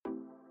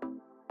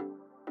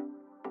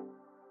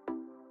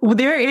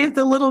there is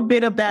a little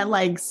bit of that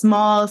like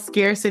small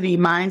scarcity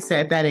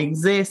mindset that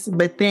exists,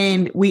 but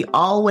then we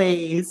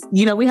always,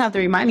 we have to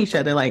remind each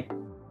other like,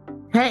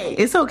 hey,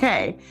 it's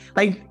okay.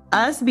 Like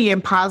us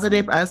being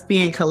positive, us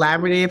being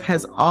collaborative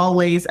has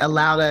always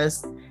allowed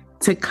us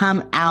to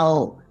come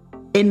out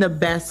in the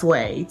best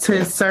way,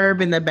 to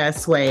serve in the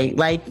best way.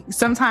 Like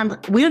sometimes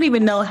we don't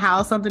even know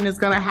how something is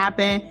going to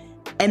happen,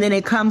 and then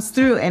it comes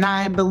through. And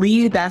I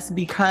believe that's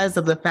because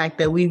of the fact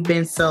that we've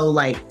been so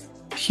like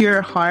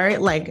pure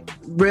heart, like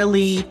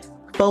really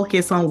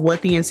focus on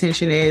what the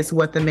intention is,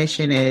 what the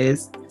mission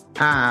is,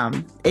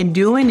 and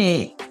doing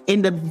it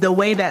in the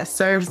way that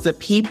serves the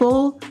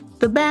people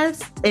the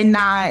best and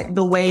not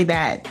the way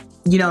that,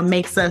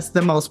 makes us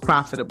the most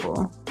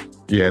profitable.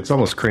 Yeah, it's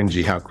almost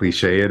cringy how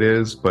cliche it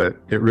is, but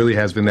it really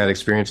has been that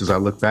experience as I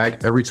look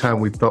back. Every time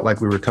we felt like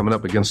we were coming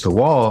up against a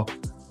wall,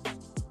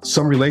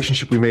 some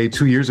relationship we made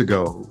 2 years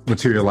ago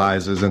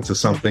materializes into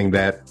something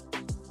that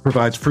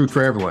provides fruit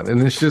for everyone.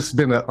 And it's just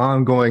been an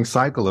ongoing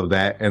cycle of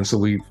that. And so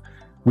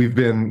we've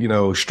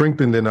been,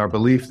 strengthened in our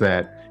belief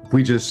that if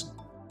we just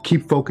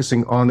keep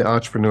focusing on the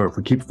entrepreneur, if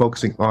we keep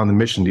focusing on the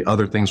mission, the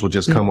other things will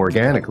just come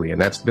organically.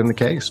 And that's been the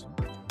case.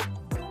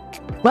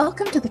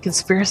 Welcome to the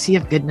Conspiracy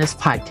of Goodness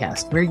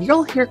podcast, where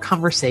you'll hear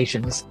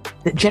conversations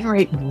that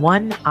generate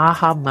one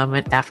aha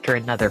moment after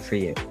another for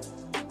you.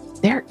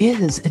 There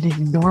is an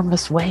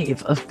enormous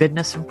wave of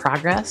goodness and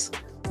progress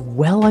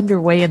well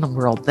underway in the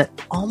world that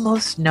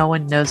almost no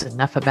one knows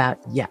enough about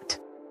yet.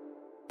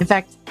 In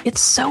fact, it's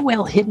so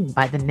well hidden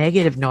by the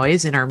negative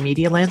noise in our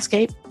media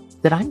landscape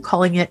that I'm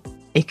calling it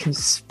a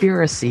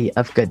conspiracy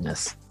of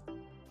goodness.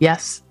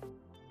 Yes,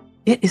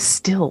 it is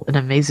still an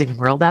amazing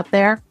world out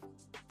there,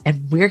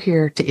 and we're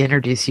here to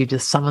introduce you to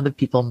some of the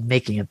people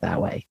making it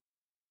that way.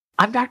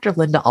 I'm Dr.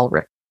 Linda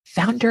Ulrich,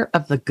 founder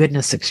of the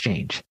Goodness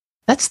Exchange.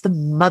 That's the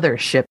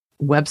mothership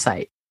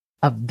website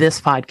of this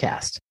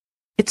podcast.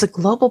 It's a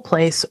global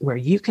place where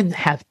you can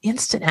have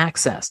instant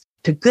access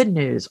to good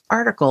news,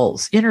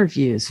 articles,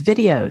 interviews,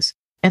 videos,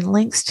 and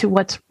links to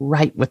what's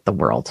right with the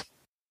world.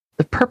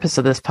 The purpose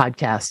of this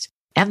podcast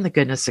and the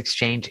Goodness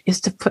Exchange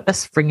is to put a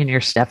spring in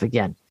your step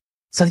again,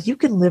 so you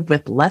can live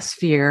with less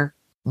fear,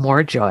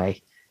 more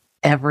joy,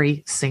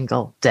 every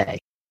single day.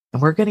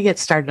 And we're going to get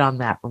started on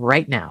that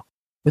right now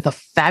with a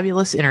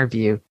fabulous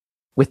interview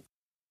with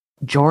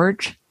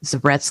George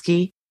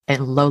Zabretsky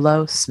and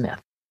Lolo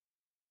Smith.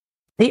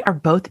 They are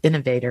both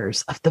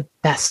innovators of the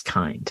best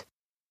kind.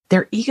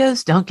 Their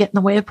egos don't get in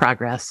the way of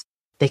progress.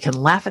 They can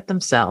laugh at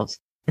themselves,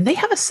 and they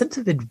have a sense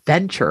of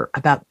adventure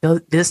about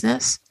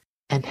business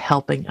and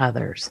helping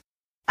others.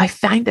 I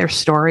find their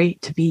story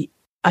to be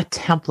a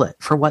template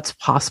for what's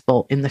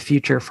possible in the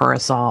future for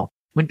us all,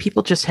 when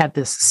people just have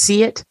this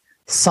see it,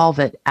 solve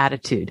it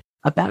attitude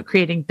about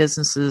creating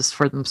businesses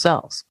for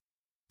themselves.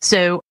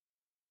 So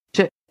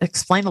to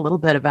explain a little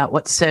bit about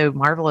what's so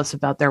marvelous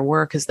about their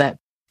work is that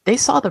they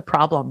saw the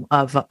problem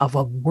of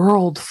a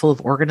world full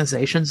of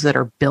organizations that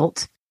are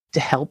built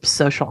to help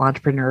social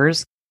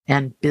entrepreneurs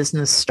and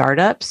business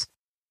startups.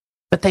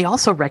 But they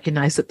also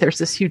recognize that there's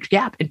this huge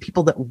gap, and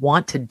people that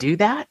want to do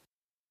that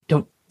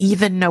don't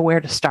even know where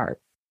to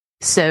start.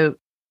 So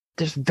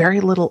there's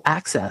very little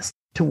access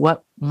to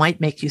what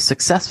might make you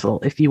successful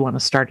if you want to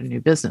start a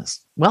new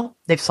business. Well,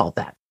 they've solved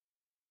that.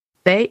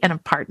 They and a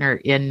partner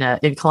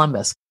in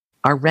Columbus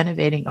are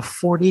renovating a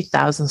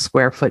 40,000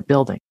 square foot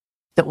building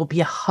that will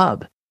be a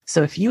hub.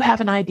 So if you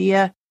have an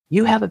idea,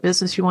 you have a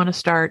business you want to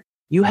start,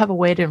 you have a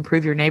way to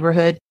improve your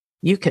neighborhood,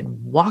 you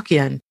can walk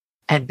in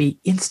and be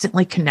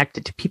instantly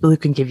connected to people who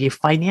can give you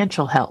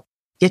financial help,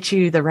 get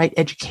you the right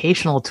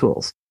educational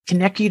tools,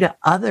 connect you to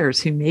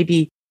others who may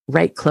be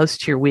right close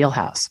to your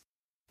wheelhouse.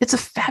 It's a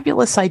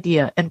fabulous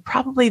idea. And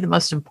probably the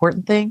most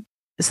important thing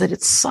is that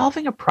it's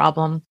solving a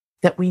problem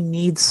that we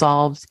need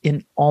solved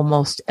in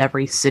almost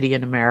every city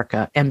in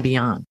America and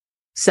beyond.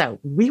 So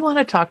we want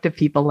to talk to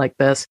people like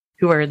this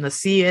who are in the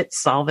see it,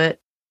 solve it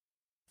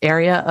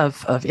area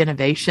of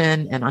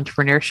innovation and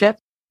entrepreneurship.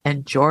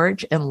 And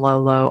George and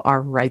Lolo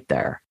are right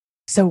there.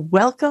 So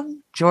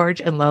welcome,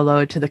 George and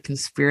Lolo, to the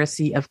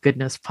Conspiracy of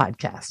Goodness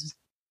podcast.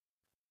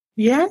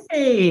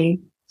 Yay.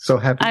 So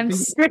happy.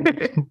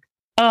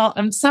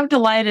 I'm so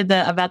delighted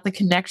about the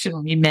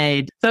connection we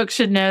made. Folks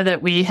should know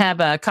that we have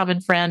a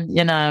common friend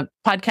in a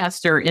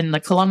podcaster in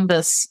the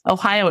Columbus,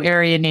 Ohio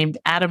area named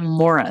Adam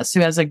Morris, who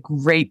has a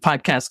great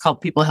podcast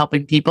called People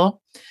Helping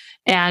People.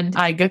 And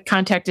I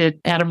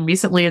contacted Adam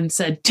recently and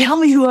said, tell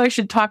me who I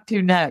should talk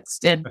to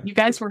next. And you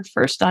guys were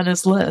first on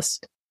his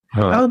list.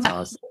 Oh, that's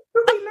awesome.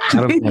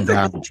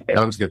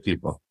 Adam's good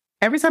people.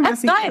 Every time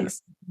That's I see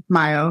nice.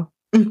 smile.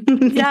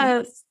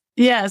 Yes.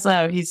 Yes.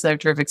 Oh, he's so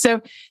terrific.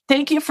 So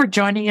thank you for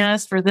joining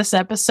us for this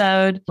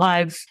episode.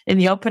 In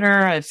the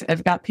opener,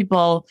 I've got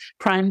people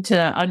primed to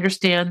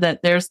understand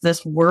that there's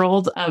this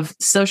world of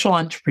social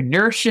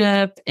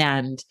entrepreneurship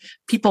and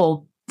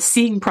people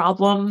seeing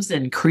problems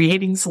and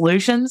creating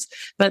solutions.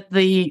 But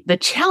the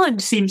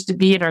challenge seems to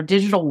be in our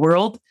digital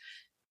world,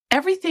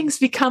 everything's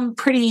become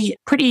pretty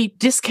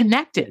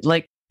disconnected.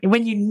 Like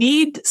when you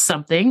need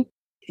something,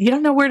 you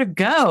don't know where to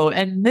go.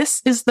 And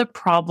this is the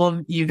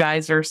problem you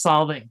guys are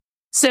solving.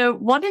 So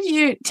why don't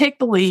you take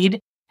the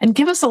lead and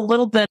give us a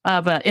little bit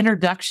of an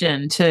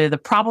introduction to the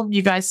problem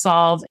you guys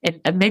solve and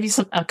maybe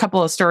a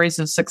couple of stories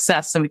of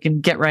success so we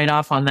can get right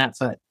off on that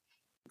foot.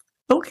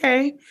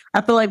 Okay.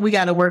 I feel like we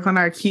got to work on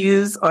our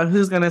cues on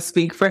who's going to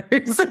speak first.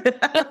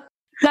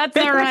 That's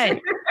all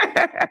right.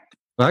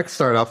 I can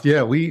start off.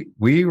 Yeah, we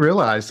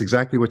realized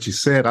exactly what you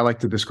said. I like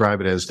to describe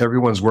it as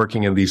everyone's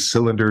working in these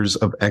cylinders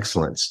of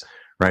excellence,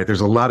 right?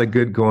 There's a lot of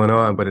good going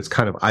on, but it's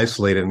kind of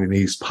isolated in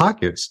these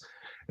pockets.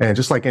 And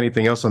just like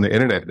anything else on the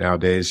internet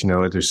nowadays,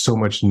 there's so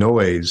much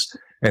noise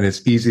and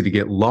it's easy to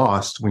get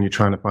lost when you're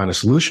trying to find a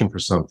solution for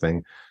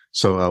something.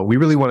 So we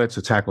really wanted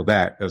to tackle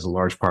that as a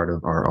large part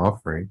of our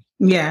offering.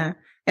 Yeah.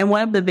 And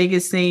one of the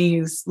biggest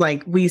things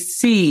like we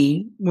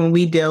see when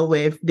we deal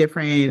with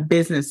different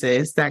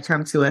businesses that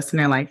come to us and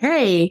they're like,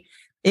 hey,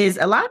 is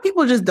a lot of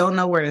people just don't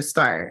know where to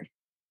start.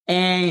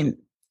 And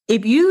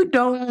if you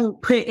don't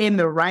put in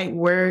the right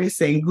words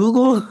in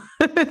Google,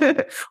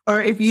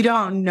 or if you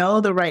don't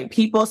know the right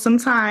people,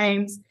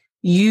 sometimes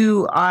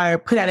you are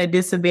put at a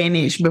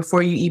disadvantage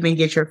before you even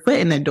get your foot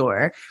in the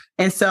door.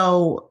 And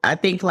so I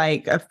think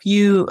like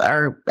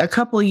a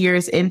couple of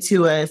years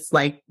into us,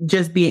 like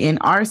just being in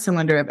our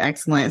cylinder of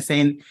excellence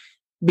and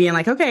being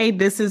like, okay,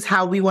 this is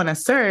how we want to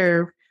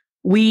serve.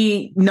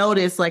 We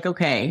notice like,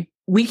 okay,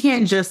 we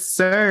can't just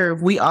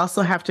serve. We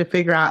also have to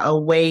figure out a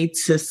way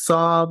to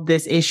solve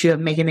this issue of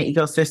making the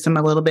ecosystem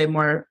a little bit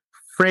more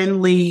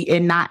friendly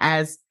and not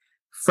as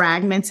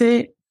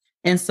fragmented.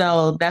 And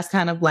so that's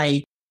kind of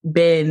like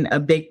been a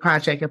big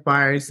project of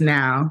ours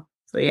now.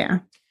 So yeah.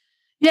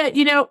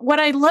 Yeah, what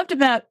I loved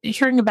about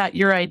hearing about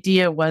your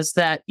idea was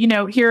that,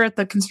 here at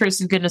the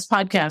Conspiracy of Goodness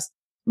podcast,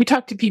 we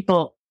talk to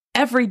people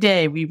every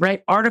day. We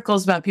write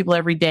articles about people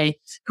every day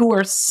who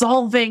are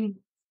solving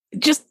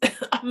just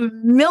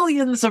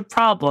millions of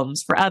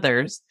problems for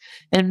others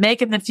and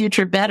making the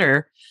future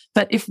better.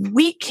 But if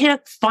we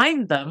can't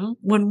find them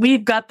when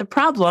we've got the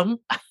problem,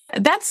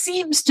 that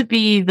seems to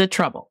be the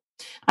trouble.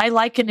 I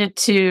liken it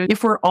to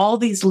if we're all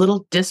these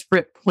little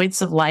disparate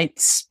points of light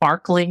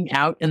sparkling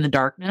out in the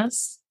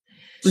darkness.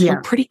 Yeah.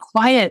 We're pretty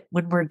quiet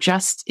when we're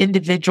just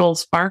individual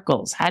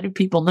sparkles. How do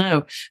people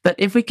know? But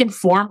if we can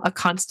form a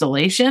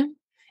constellation,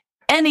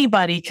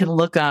 anybody can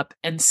look up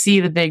and see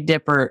the Big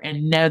Dipper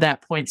and know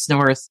that points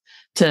north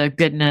to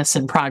goodness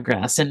and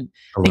progress. And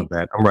I love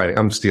that. I'm writing.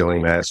 I'm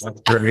stealing that.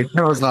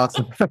 That was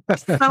awesome.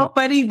 So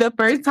funny. The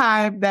first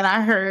time that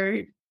I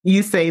heard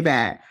you say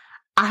that,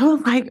 I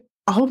was like,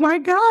 oh my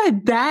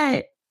God,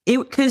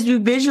 because you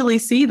visually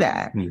see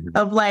that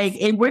of like,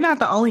 and we're not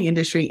the only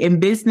industry in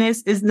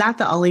business is not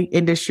the only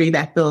industry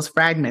that feels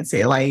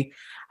fragmented. Like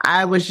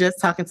I was just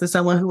talking to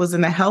someone who was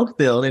in the health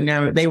field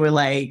and they were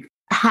like,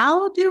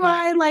 how do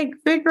I like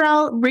figure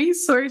out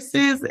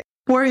resources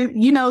for,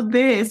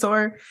 this,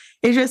 or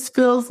it just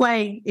feels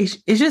like it's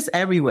just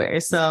everywhere.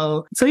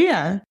 So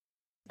yeah,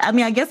 I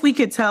mean, I guess we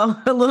could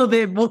tell a little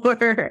bit more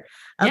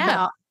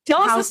about.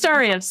 Tell us the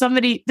story of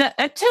somebody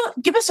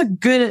give us a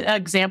good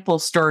example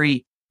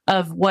story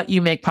of what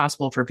you make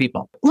possible for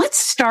people. Let's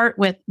start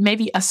with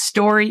maybe a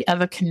story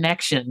of a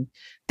connection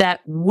that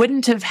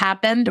wouldn't have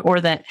happened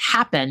or that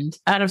happened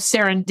out of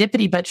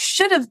serendipity, but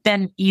should have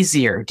been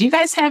easier. Do you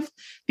guys have,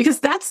 because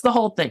that's the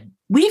whole thing.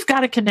 We've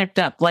got to connect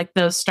up like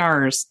those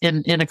stars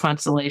in a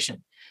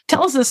constellation.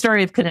 Tell us the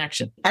story of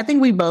connection. I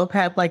think we both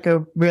have like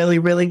a really,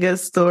 really good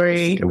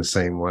story. Thinking the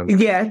same one.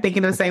 Yeah,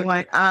 thinking the same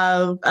one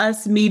of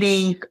us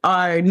meeting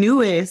our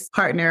newest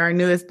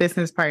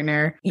business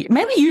partner.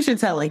 Maybe you should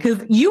tell it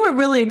because you were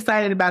really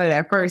excited about it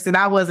at first and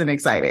I wasn't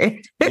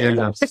excited.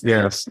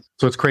 Yes.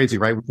 So it's crazy,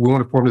 right? We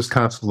want to form this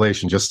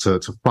constellation just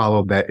to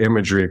follow that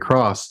imagery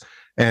across.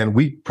 And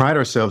we pride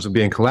ourselves in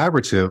being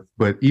collaborative,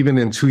 but even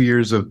in 2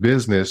 years of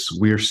business,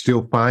 we're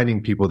still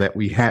finding people that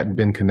we hadn't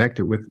been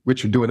connected with,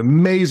 which are doing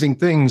amazing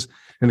things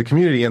in the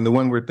community. And the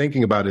one we're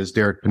thinking about is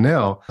Derek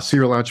Pinnell, a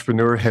serial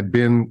entrepreneur, had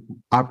been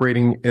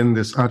operating in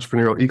this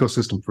entrepreneurial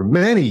ecosystem for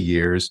many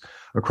years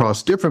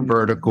across different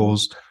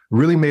verticals,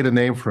 really made a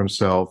name for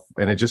himself.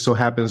 And it just so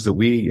happens that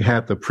we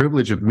had the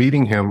privilege of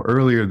meeting him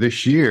earlier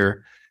this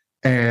year.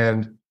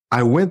 And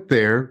I went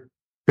there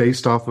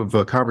based off of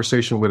a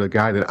conversation with a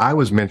guy that I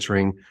was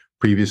mentoring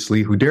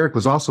previously, who Derek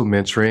was also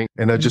mentoring.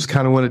 And I just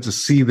kind of wanted to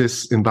see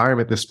this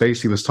environment, this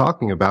space he was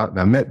talking about. And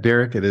I met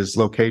Derek at his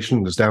location.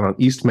 It was down on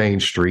East Main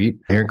Street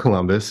here in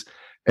Columbus.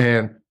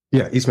 And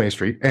East Main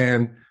Street.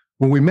 And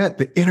when we met,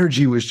 the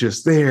energy was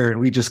just there and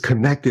we just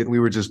connected and we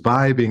were just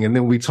vibing. And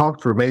then we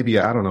talked for maybe,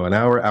 an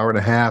hour and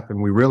a half.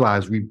 And we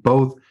realized we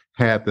both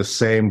had the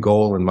same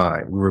goal in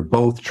mind. We were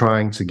both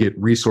trying to get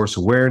resource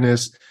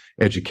awareness,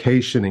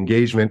 education,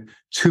 engagement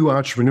to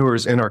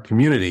entrepreneurs in our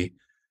community.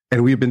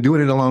 And we've been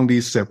doing it along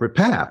these separate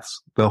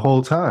paths the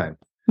whole time.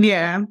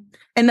 Yeah.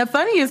 And the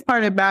funniest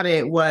part about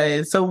it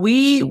was, so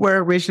we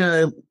were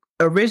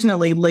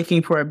originally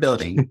looking for a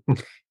building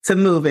to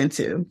move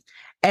into.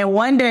 And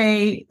one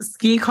day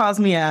Ski calls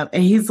me up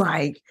and he's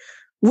like,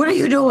 what are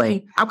you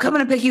doing? I'm coming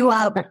to pick you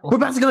up. We're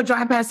about to go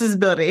drive past this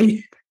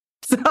building.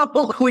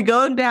 So we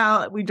drive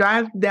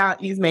down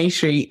East Main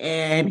Street,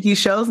 and he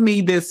shows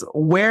me this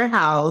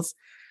warehouse,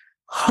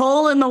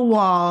 hole in the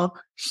wall,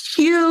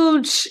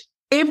 huge,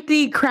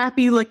 empty,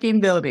 crappy looking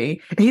building.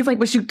 And he's like,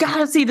 but you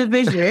gotta see the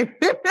vision.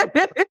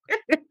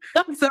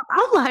 So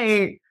I'm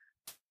like,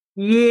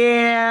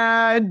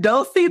 yeah,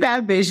 don't see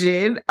that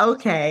vision.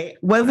 Okay.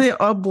 Wasn't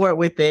on board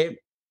with it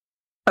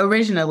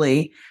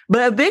originally,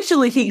 but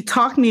eventually he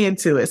talked me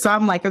into it. So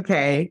I'm like,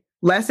 okay,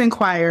 let's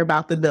inquire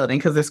about the building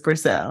because it's for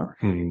sale.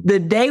 The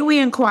day we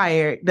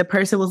inquired, the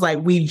person was like,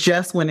 we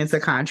just went into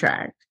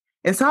contract.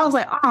 And so I was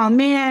like, oh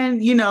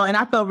man, and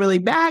I felt really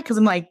bad because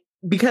I'm like,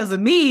 because of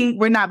me,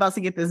 we're not about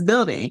to get this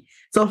building.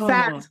 So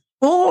fast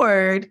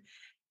forward,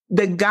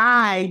 the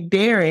guy,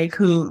 Derek,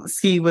 who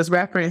Ski was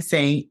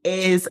referencing,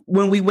 is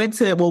when he went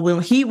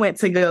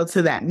to go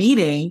to that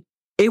meeting,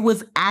 it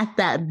was at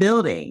that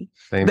building.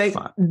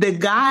 The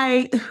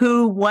guy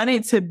who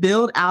wanted to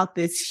build out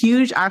this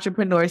huge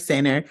entrepreneur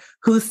center,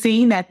 who's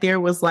seen that there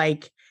was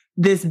like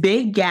this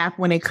big gap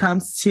when it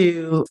comes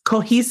to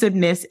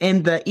cohesiveness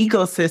in the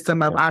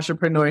ecosystem of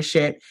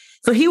entrepreneurship.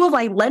 So he was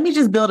like, let me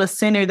just build a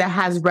center that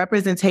has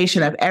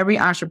representation of every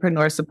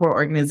entrepreneur support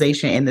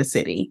organization in the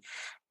city.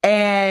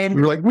 And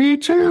we were like, me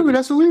too.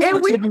 That's what we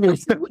and we wanted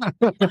to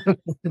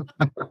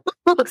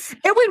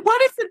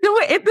do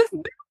it in this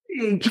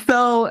building.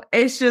 So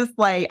it's just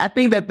like, I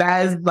think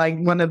that is like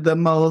one of the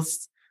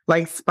most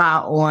like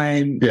spot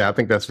on. Yeah, I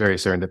think that's very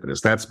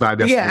serendipitous. That's by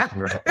definition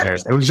right there.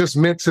 It was just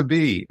meant to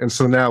be. And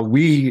so now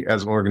we,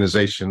 as an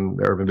organization,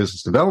 the Urban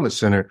Business Development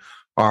Center,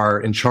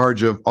 are in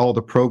charge of all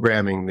the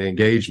programming, the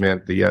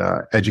engagement, the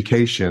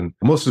education,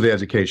 most of the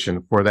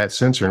education for that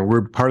center. And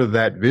we're part of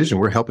that vision.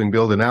 We're helping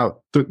build it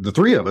out. The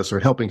three of us are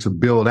helping to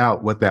build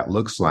out what that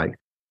looks like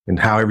and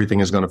how everything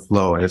is going to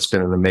flow. And it's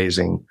been an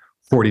amazing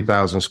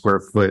 40,000 square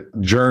foot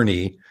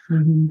journey.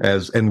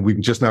 And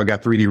we've just now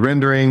got 3D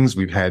renderings.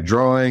 We've had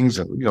drawings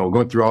and,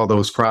 going through all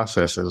those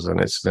processes.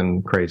 And it's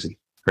been crazy.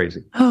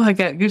 Oh, I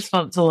got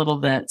goosebumps a little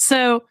bit.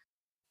 So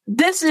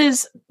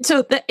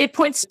it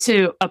points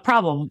to a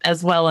problem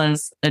as well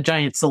as a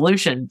giant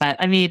solution. But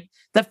I mean,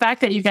 the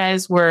fact that you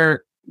guys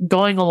were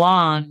going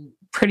along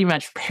pretty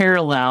much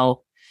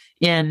parallel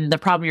in the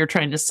problem you're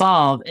trying to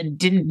solve and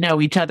didn't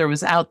know each other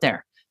was out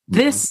there.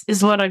 This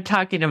is what I'm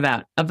talking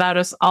about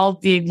us all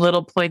being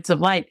little points of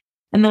light.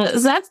 And the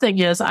sad thing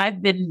is,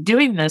 I've been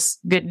doing this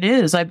good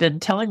news. I've been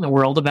telling the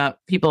world about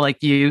people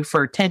like you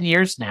for 10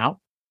 years now.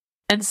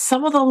 And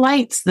some of the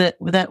lights that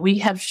we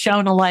have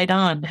shown a light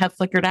on have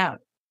flickered out.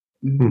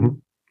 Sure.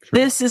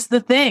 This is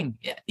the thing.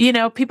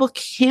 People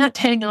can't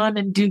hang on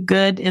and do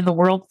good in the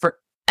world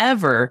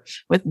forever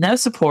with no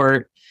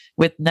support,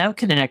 with no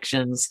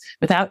connections,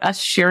 without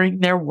us sharing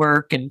their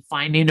work and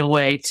finding a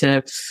way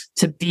to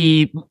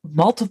be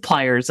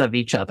multipliers of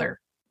each other.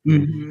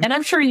 And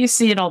I'm sure you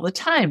see it all the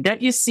time.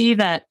 Don't you see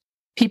that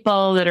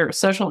people that are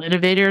social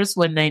innovators,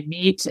 when they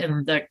meet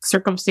and the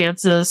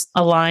circumstances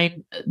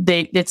align,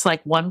 it's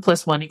like 1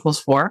 + 1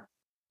 = 4?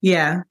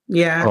 Yeah.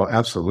 Oh,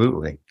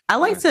 absolutely. I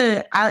like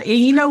to,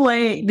 you know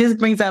what? This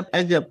brings up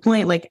a good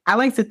point. Like, I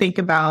like to think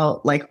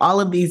about like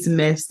all of these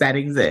myths that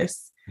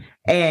exist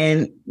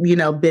and,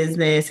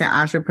 business and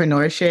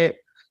entrepreneurship.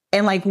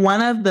 And like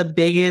one of the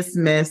biggest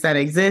myths that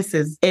exists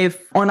is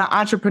if on an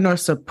entrepreneur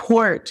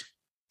support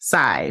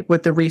side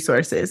with the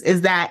resources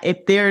is that if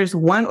there's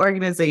one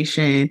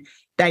organization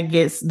that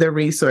gets the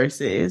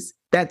resources,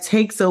 that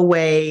takes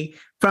away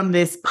from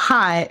this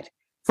pot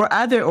for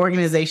other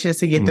organizations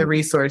to get the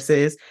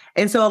resources.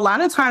 And so a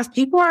lot of times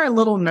people are a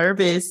little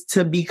nervous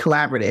to be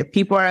collaborative.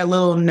 People are a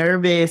little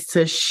nervous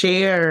to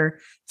share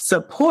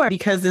support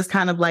because it's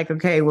kind of like,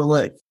 okay, well,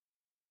 look,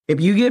 if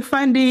you get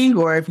funding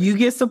or if you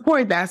get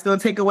support, that's going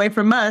to take away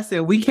from us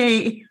and we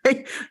can't,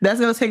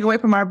 that's going to take away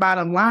from our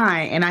bottom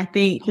line. And I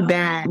think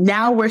that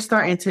now we're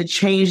starting to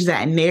change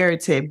that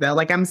narrative though.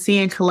 Like I'm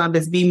seeing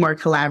Columbus be more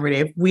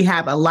collaborative. We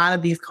have a lot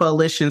of these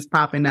coalitions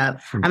popping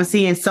up. I'm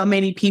seeing so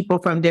many people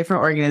from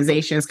different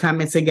organizations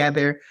coming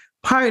together,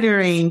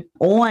 partnering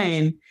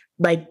on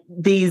like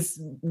these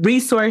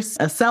resource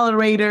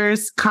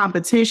accelerators,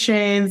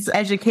 competitions,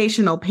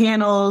 educational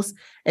panels.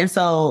 And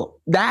so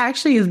that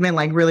actually has been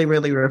like really,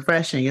 really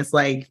refreshing. It's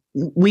like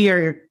we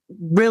are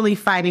really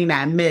fighting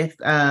that myth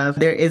of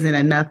there isn't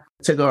enough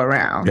to go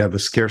around. Yeah, the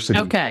scarcity.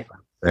 Okay.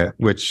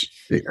 Which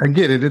I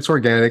get it. It's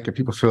organic and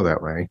people feel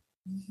that way.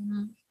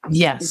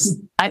 Yes.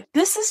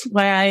 This is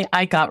why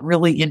I got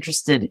really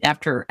interested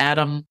after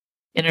Adam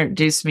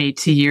introduced me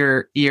to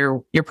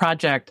your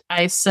project.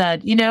 I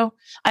said,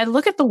 I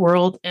look at the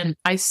world and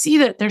I see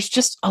that there's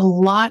just a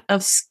lot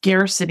of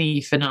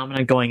scarcity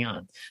phenomena going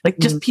on, like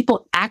just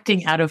people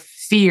acting out of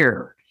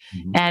fear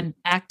and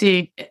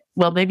acting.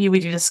 Well, maybe we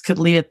just could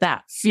leave it at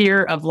that: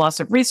 fear of loss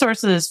of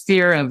resources,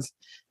 fear of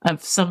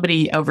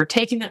somebody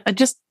overtaking it,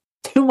 just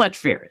too much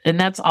fear, and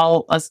that's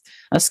all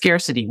a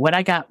scarcity. What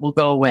I got will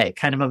go away,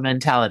 kind of a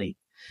mentality.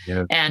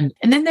 Yeah. And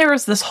then there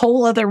is this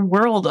whole other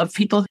world of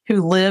people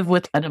who live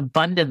with an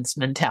abundance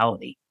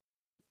mentality.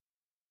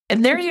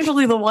 And they're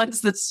usually the ones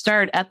that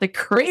start at the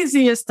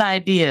craziest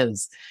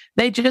ideas.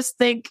 They just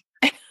think,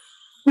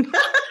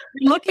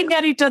 Looking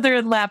at each other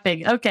and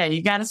laughing. Okay,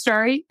 you got a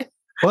story?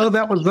 Well,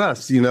 that was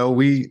us.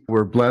 We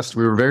were blessed.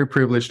 We were very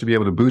privileged to be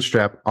able to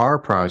bootstrap our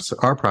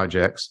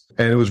projects.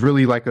 And it was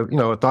really like a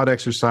thought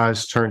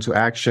exercise turned to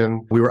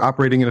action. We were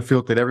operating in a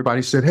field that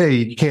everybody said, hey,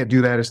 you can't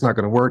do that. It's not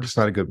going to work. It's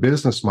not a good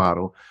business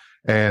model.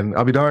 And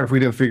I'll be darned if we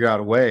didn't figure out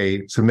a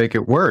way to make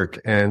it work.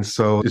 And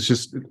so it's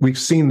just, we've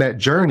seen that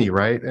journey,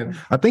 right? And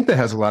I think that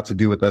has a lot to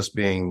do with us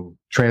being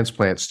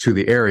transplants to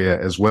the area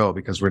as well,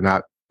 because we're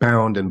not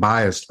bound and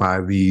biased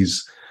by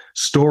these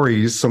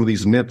stories, some of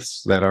these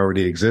myths that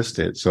already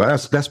existed. So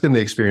that's been the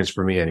experience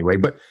for me anyway.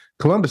 But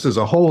Columbus as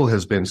a whole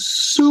has been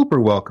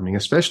super welcoming,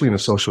 especially in the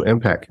social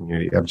impact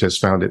community. I've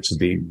just found it to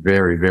be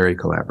very, very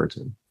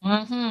collaborative.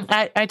 Mm-hmm.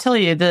 I tell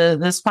you,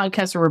 this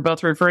podcaster we're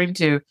both referring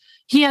to,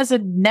 he has a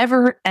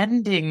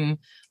never-ending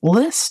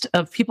list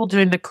of people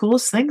doing the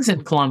coolest things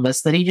in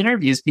Columbus that he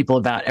interviews people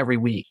about every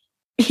week.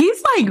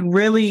 He's like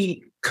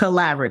really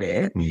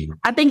collaborative.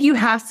 I think you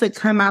have to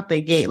come out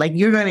the gate. Like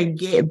you're going to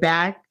get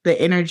back the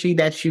energy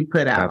that you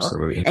put out.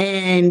 Absolutely.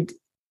 And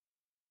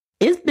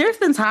there's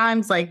been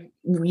times like,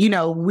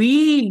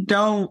 we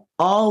don't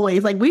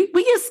always we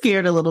get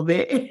scared a little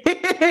bit.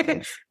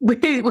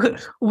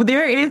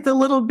 There is a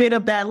little bit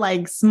of that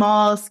like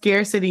small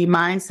scarcity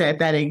mindset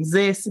that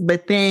exists,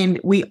 but then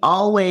we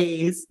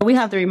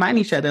have to remind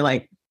each other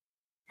like,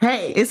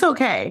 hey, it's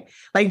okay.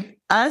 Like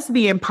us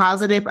being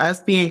positive,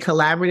 us being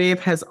collaborative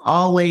has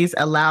always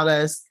allowed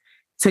us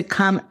to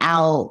come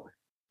out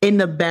in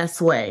the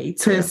best way,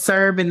 to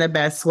serve in the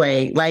best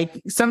way.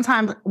 Like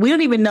sometimes we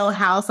don't even know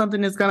how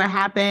something is going to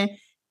happen.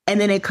 And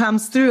then it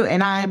comes through.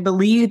 And I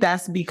believe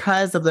that's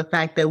because of the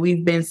fact that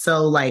we've been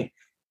so like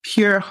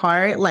pure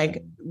heart,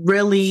 like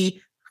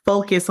really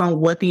focus on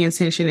what the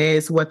intention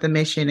is, what the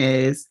mission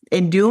is,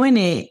 and doing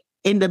it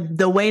in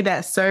the way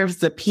that serves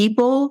the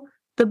people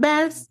the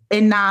best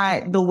and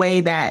not the way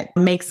that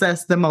makes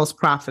us the most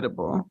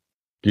profitable.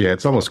 Yeah,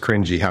 it's almost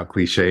cringy how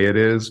cliche it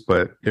is,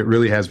 but it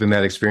really has been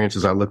that experience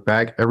as I look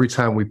back. Every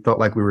time we felt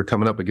like we were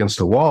coming up against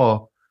a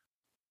wall,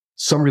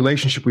 some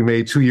relationship we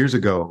made 2 years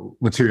ago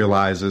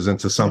materializes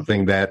into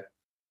something that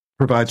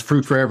provides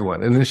fruit for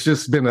everyone. And it's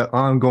just been an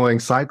ongoing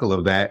cycle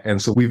of that.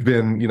 And so we've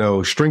been,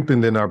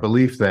 strengthened in our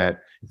belief that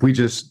if we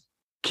just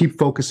keep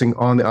focusing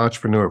on the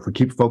entrepreneur, if we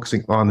keep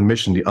focusing on the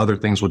mission, the other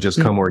things will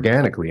just come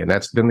organically. And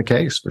that's been the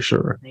case for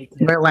sure.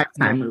 We're a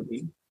Lifetime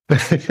movie.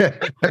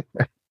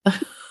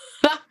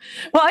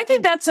 Well, I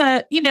think that's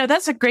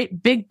a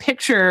great big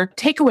picture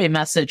takeaway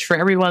message for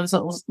everyone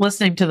that's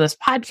listening to this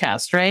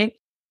podcast, right?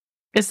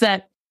 Is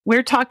that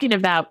we're talking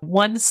about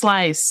one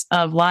slice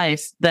of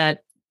life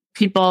that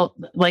people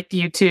like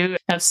you two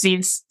have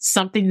seen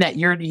something that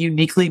you're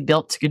uniquely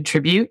built to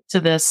contribute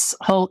to this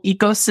whole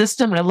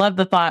ecosystem. And I love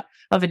the thought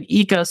of an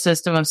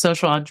ecosystem of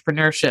social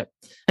entrepreneurship.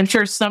 I'm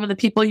sure some of the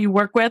people you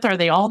work with, are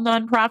they all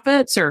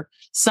nonprofits, or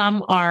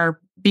some are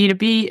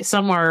B2B,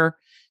 some are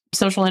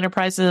social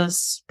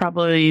enterprises,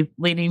 probably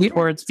leaning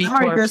towards B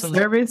Corps.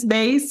 Service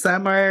based.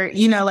 Some are,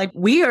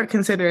 we are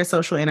considered a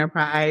social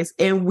enterprise,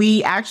 and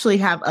we actually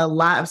have a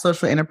lot of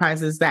social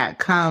enterprises that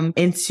come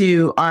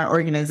into our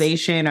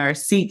organization or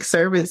seek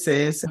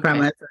services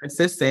from us or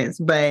assistance.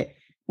 But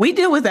we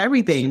deal with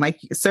everything, like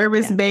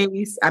service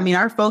based. I mean,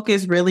 our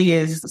focus really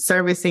is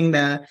servicing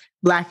the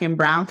Black and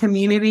Brown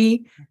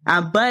community,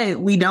 but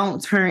we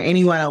don't turn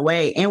anyone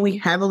away. And we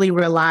heavily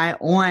rely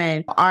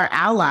on our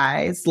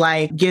allies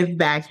like Give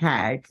Back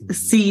Hack,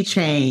 Sea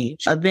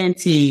Change,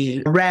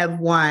 Aventi, Rev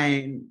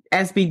One,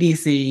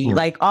 SBDC,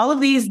 like all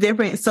of these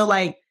different. So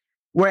like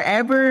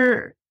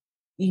wherever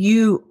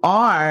you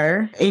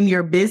are in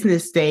your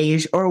business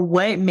stage or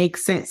what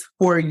makes sense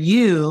for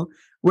you,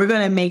 we're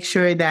going to make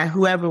sure that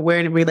whoever we're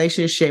in a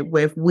relationship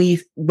with,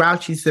 we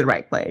route you to the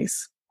right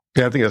place.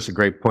 Yeah, I think that's a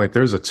great point.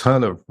 There's a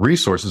ton of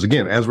resources.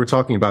 Again, as we're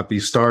talking about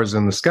these stars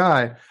in the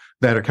sky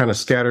that are kind of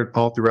scattered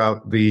all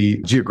throughout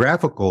the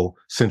geographical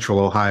Central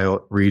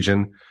Ohio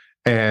region.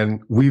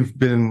 And we've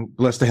been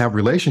blessed to have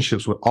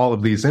relationships with all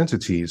of these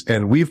entities.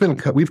 And we've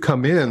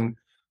come in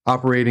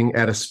operating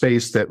at a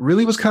space that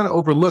really was kind of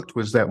overlooked,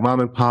 was that mom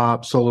and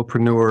pop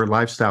solopreneur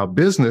lifestyle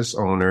business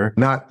owner,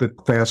 not the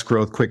fast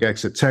growth, quick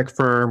exit tech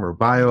firm or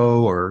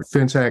bio or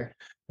fintech.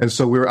 And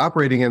so we were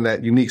operating in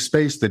that unique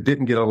space that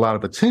didn't get a lot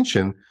of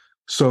attention.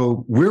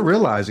 So we're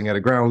realizing at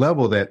a ground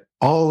level that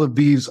all of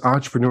these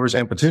entrepreneurs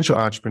and potential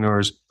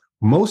entrepreneurs,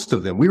 most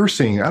of them, we were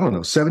seeing,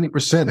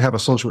 70% have a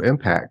social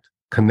impact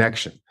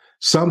connection.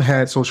 Some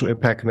had social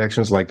impact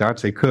connections like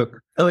Dante Cook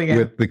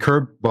with the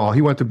Curveball.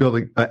 He wanted to build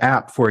an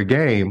app for a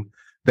game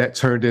that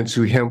turned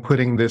into him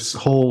putting this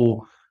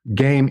whole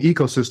game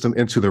ecosystem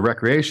into the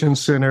recreation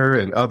center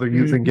and other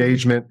youth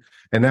engagement.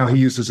 And now he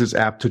uses his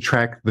app to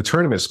track the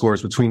tournament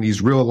scores between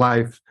these real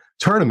life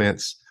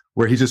tournaments,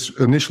 where he just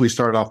initially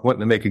started off wanting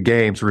to make a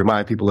game to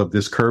remind people of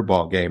this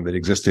Curveball game that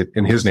existed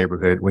in his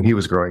neighborhood when he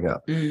was growing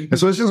up. And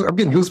so I'm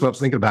getting goosebumps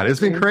thinking about it. It's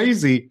been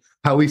crazy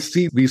how we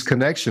see these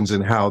connections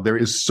and how there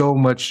is so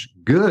much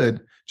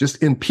good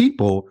just in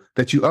people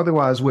that you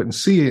otherwise wouldn't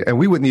see. And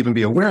we wouldn't even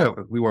be aware of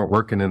if we weren't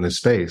working in this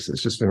space.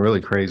 It's just been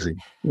really crazy.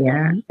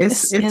 Yeah.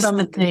 It's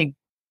the thing.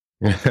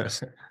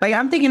 Yes. Like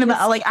I'm thinking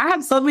about, like I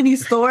have so many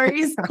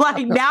stories.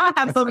 Like now I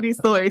have so many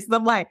stories. So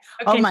I'm like,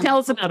 Okay, oh my, tell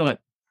us another one.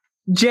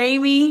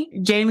 Jamie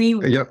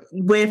Yep.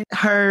 with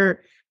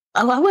her,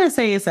 I wouldn't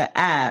say it's an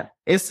app.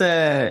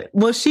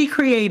 She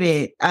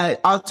created an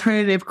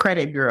alternative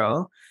credit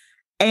bureau.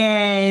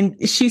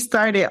 And she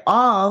started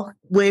off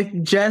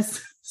with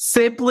just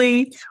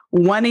simply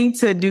wanting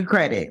to do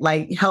credit,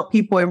 like help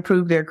people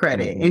improve their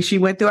credit. And she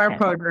went through our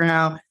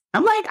program.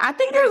 I'm like, I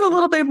think there's a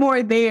little bit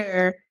more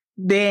there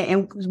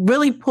and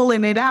really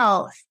pulling it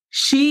out.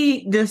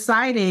 She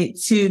decided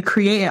to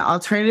create an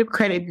alternative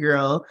credit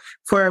bureau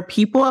for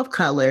people of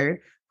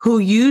color who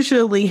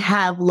usually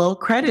have low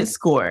credit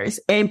scores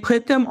and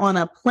put them on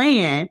a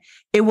plan.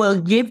 It will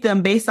give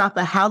them, based off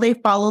of how they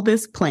follow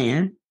this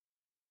plan,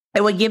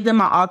 it would give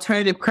them an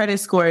alternative credit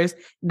scores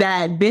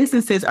that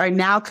businesses are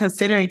now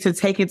considering to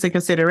take into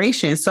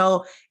consideration.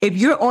 So if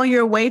you're on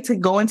your way to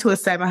go into a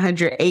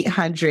 700,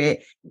 800,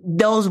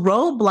 those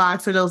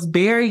roadblocks or those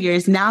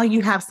barriers, now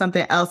you have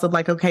something else of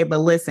like, okay, but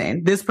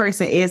listen, this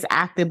person is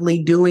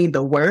actively doing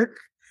the work.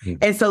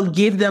 And so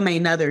give them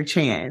another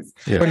chance.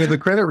 Yeah. And the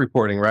credit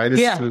reporting, right?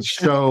 It's to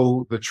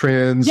show the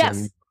trends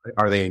and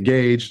are they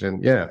engaged?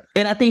 And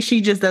And I think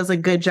she just does a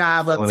good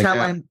job of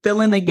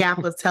filling the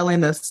gap of telling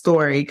the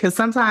story. Because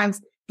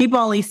sometimes people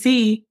only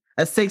see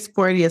a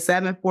 640, a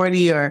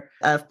 740, or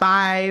a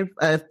 5,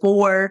 a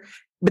 4,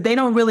 but they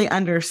don't really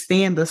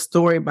understand the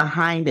story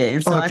behind it.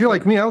 And so I feel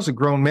like me, I was a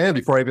grown man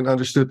before I even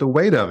understood the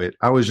weight of it.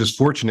 I was just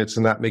fortunate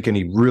to not make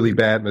any really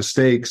bad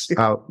mistakes.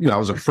 I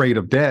was afraid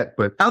of debt,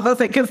 but I was going to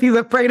say, because he's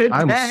afraid of debt.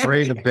 I'm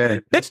afraid of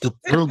debt. It's the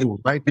frugal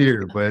right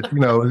here. But,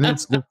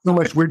 there's so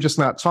much we're just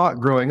not taught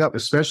growing up,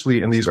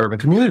 especially in these urban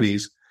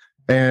communities.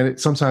 And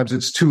sometimes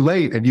it's too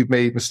late and you've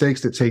made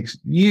mistakes that takes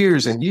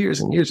years and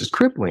years and years. It's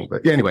crippling.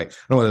 But anyway, I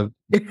don't want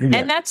to.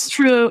 And that's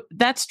true.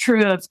 That's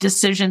true of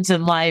decisions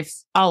in life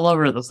all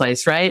over the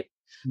place, right?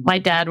 My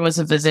dad was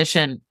a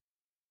physician,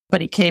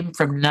 but he came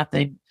from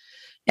nothing.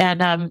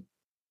 And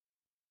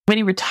when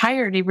he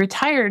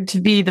retired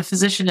to be the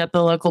physician at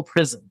the local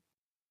prison.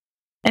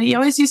 And he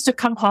always used to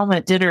come home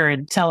at dinner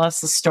and tell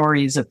us the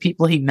stories of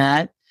people he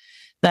met,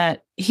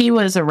 that he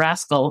was a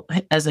rascal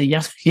as a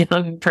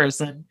young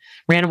person,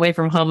 ran away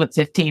from home at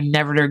 15,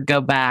 never to go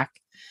back.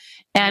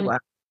 And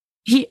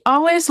he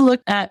always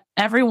looked at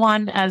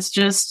everyone as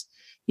just,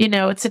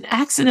 it's an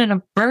accident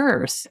of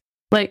birth.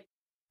 Like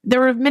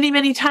there were many,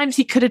 many times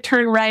he could have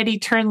turned right, he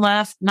turned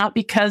left, not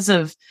because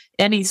of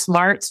any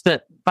smarts,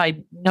 but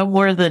by no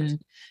more than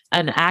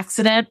an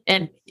accident.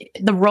 And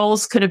the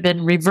roles could have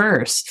been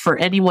reversed for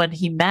anyone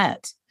he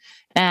met.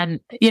 And,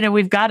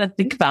 we've got to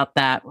think about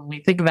that when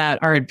we think about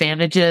our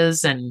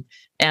advantages and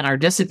our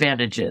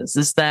disadvantages,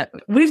 is that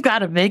we've got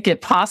to make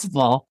it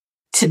possible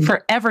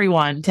for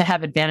everyone to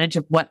have advantage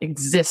of what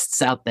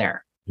exists out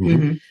there.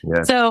 Mm-hmm.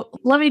 Yeah. So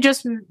let me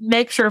just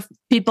make sure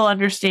people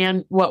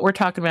understand what we're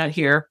talking about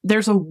here.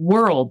 There's a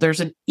world, there's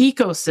an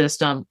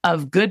ecosystem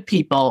of good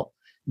people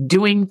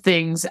doing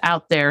things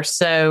out there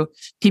so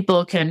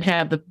people can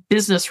have the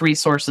business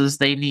resources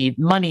they need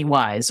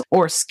money-wise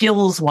or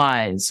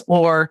skills-wise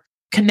or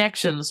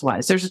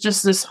connections-wise. There's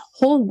just this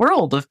whole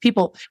world of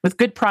people with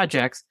good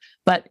projects.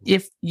 But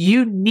if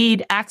you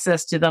need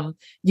access to them,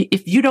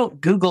 if you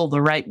don't Google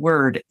the right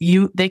word,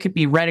 they could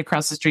be right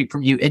across the street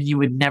from you and you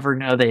would never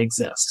know they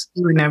exist.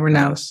 You would never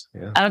know.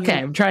 Yeah. Okay,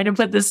 I'm trying to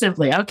put this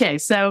simply. Okay,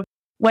 so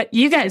what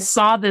you guys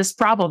saw this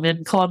problem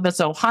in Columbus,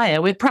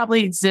 Ohio, it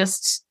probably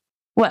exists,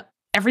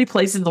 every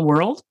place in the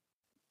world?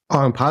 Oh,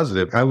 I'm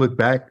positive. I look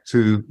back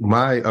to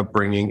my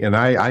upbringing and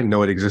I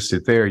know it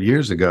existed there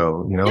years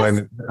ago,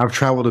 and I've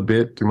traveled a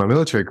bit through my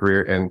military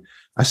career and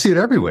I see it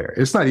everywhere.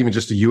 It's not even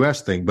just a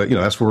U.S. thing, but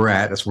that's where we're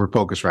at. That's where we're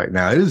focused right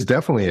now. It is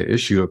definitely an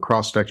issue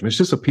across spectrum. It's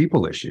just a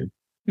people issue.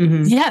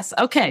 Mm-hmm. Yes.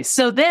 Okay.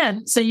 So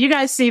you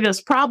guys see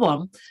this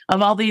problem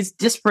of all these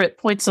disparate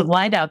points of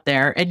light out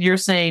there, and you're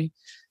saying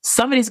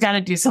somebody's got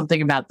to do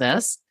something about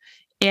this.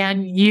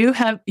 And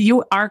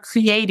you are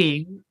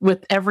creating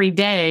with every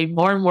day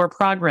more and more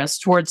progress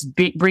towards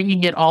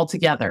bringing it all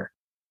together.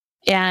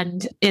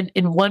 And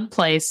in one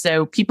place,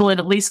 so people in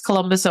at least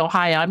Columbus,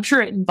 Ohio, I'm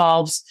sure it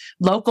involves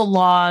local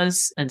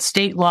laws and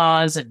state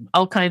laws and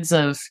all kinds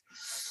of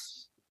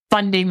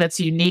funding that's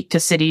unique to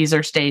cities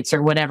or states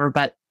or whatever.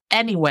 But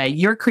anyway,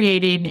 you're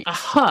creating a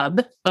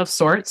hub of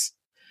sorts,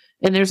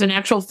 and there's an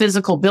actual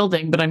physical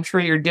building, but I'm sure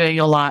you're doing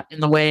a lot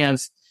in the way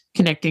of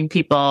connecting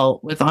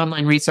people with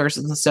online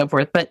resources and so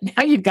forth. But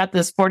now you've got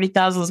this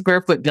 40,000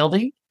 square foot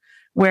building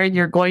where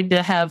you're going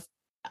to have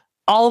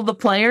all of the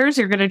players.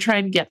 You're going to try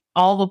and get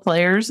all the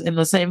players in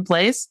the same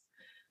place.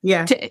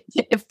 Yeah.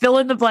 Fill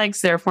in the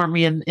blanks there for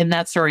me in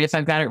that story, if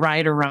I've got it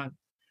right or wrong.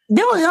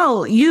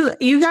 No,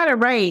 you got it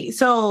right.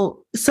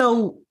 So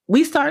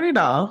we started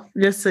off,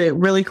 just to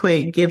really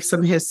quick give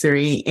some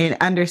history and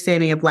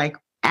understanding of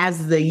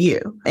as the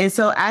U. And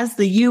so as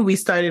the U, we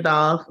started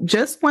off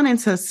just wanting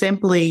to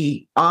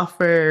simply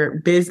offer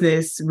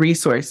business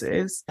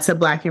resources to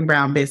Black and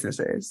Brown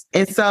businesses.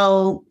 And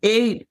so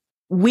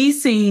we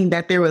seen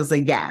that there was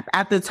a gap.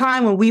 At the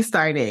time when we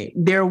started,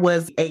 there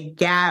was a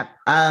gap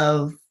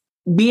of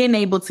being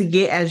able to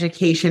get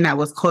education that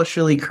was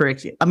culturally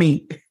competent.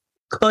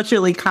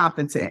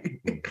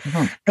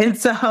 Mm-hmm. And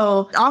so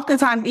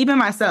oftentimes, even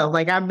myself,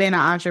 like I've been an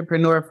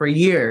entrepreneur for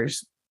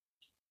years.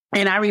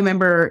 And I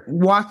remember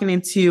walking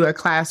into a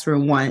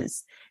classroom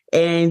once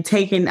and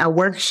taking a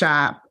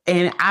workshop,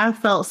 and I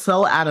felt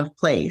so out of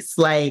place.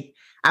 Like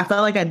I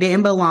felt like I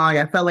didn't belong.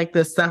 I felt like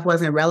this stuff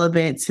wasn't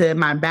relevant to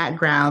my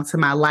background, to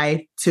my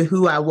life, to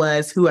who I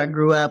was, who I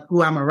grew up,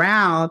 who I'm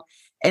around.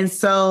 And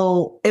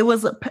so it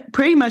was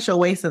pretty much a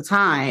waste of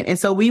time. And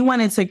so we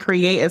wanted to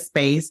create a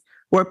space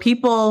where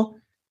people,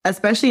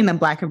 especially in the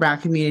Black and Brown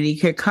community,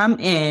 could come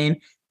in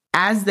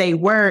as they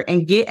were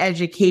and get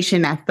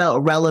education that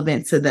felt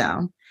relevant to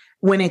them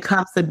when it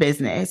comes to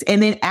business,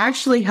 and then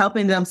actually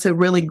helping them to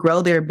really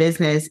grow their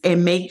business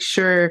and make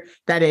sure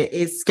that it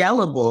is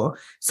scalable.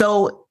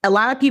 So a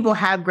lot of people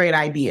have great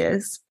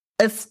ideas,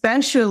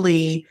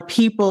 especially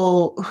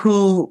people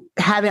who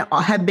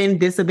have been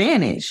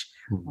disadvantaged.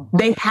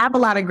 They have a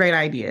lot of great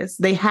ideas.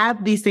 They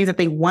have these things that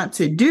they want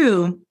to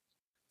do,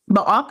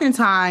 but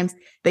oftentimes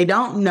they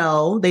don't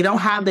know, they don't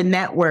have the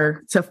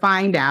network to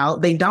find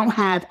out, they don't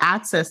have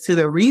access to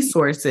the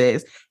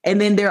resources.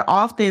 And then they're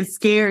often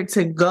scared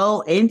to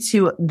go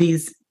into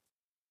these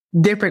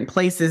different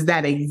places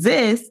that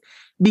exist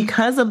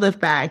because of the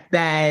fact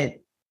that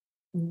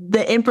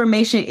the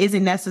information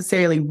isn't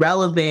necessarily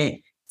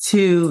relevant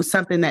to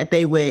something that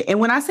they would. And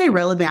when I say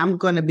relevant, I'm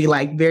going to be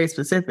like very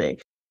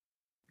specific.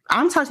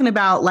 I'm talking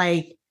about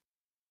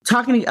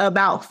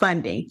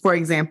funding, for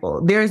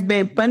example. There's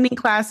been funding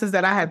classes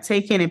that I have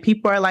taken and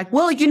people are like,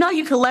 well, you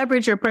can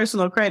leverage your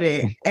personal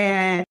credit.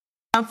 And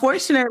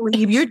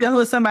unfortunately, if you're dealing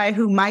with somebody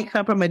who might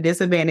come from a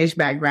disadvantaged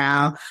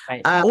background,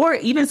 right, or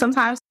even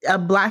sometimes a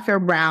Black or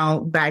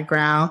brown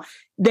background,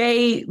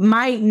 they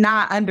might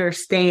not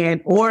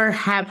understand or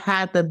have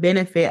had the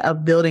benefit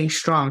of building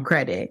strong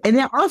credit. And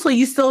then also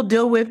you still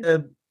deal with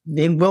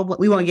we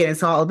won't get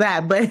into all of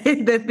that, but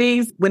the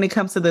things when it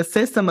comes to the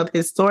system of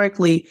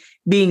historically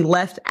being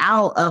left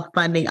out of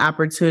funding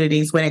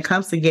opportunities when it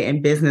comes to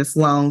getting business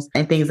loans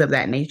and things of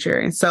that nature.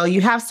 And so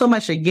you have so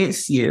much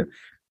against you,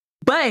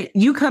 but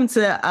you come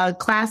to a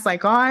class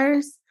like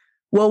ours,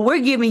 well, we're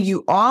giving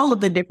you all of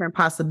the different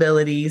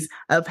possibilities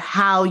of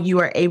how you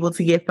are able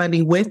to get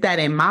funding with that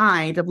in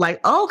mind of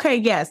like, okay,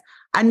 yes,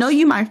 I know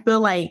you might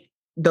feel like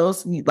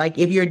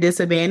if you're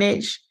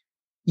disadvantaged,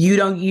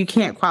 you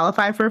can't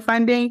qualify for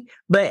funding,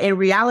 but in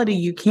reality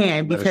you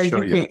can, because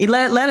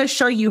let us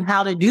show you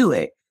how to do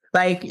it.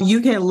 Like you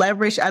can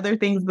leverage other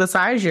things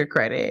besides your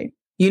credit.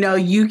 You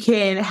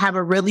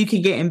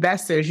can get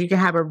investors. You can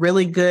have a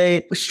really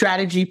good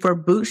strategy for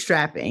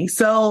bootstrapping.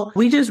 So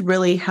we just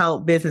really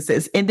help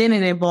businesses. And then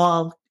it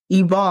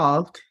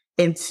evolved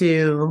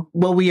into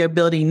what we are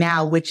building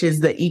now, which is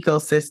the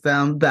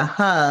ecosystem, the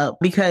hub,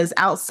 because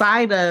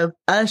outside of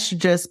us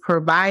just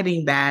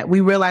providing that,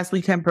 we realize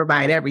we can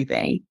provide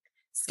everything.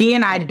 Ski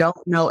and I don't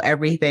know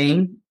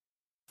everything.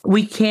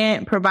 We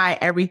can't provide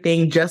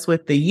everything just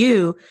with the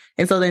U.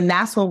 And so then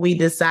that's when we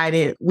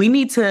decided we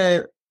need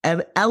to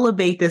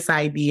elevate this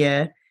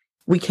idea.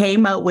 We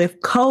came up with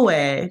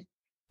co-ed.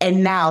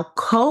 And now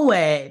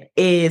co-ed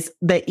is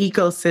the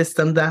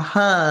ecosystem, the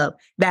hub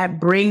that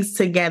brings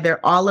together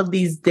all of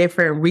these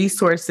different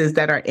resources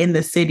that are in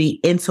the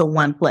city into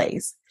one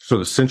place. So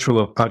the center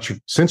of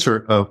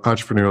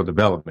entrepreneurial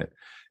development.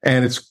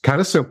 And it's kind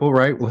of simple,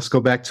 right? Let's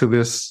go back to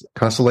this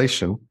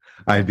constellation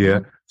idea.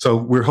 Mm-hmm. So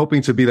we're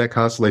hoping to be that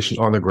constellation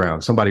on the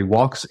ground. Somebody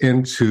walks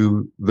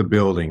into the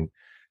building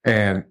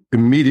and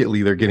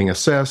immediately they're getting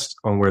assessed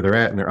on where they're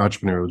at in their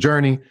entrepreneurial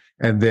journey.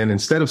 And then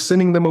instead of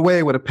sending them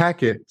away with a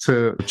packet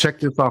to check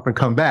this off and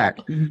come back,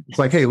 it's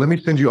like, hey, let me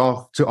send you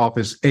off to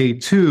office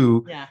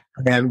A2,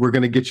 and we're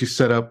going to get you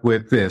set up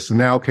with this. And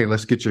now, okay,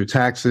 let's get your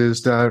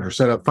taxes done or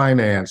set up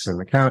finance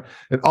and account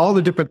and all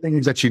the different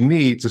things that you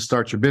need to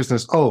start your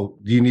business. Oh,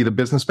 do you need a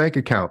business bank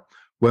account?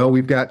 Well,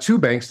 we've got 2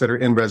 banks that are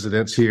in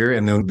residence here,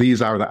 and then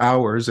these are the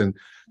hours. And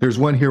there's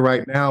one here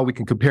right now. We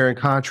can compare and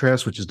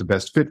contrast, which is the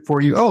best fit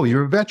for you. Oh,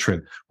 you're a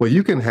veteran. Well,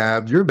 you can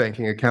have your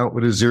banking account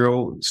with a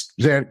 0,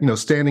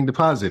 standing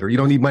deposit, or you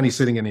don't need money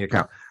sitting in the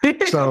account.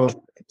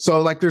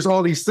 So like there's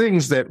all these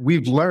things that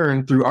we've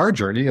learned through our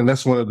journey. And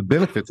that's one of the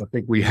benefits I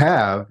think we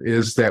have,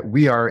 is that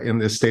we are in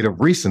this state of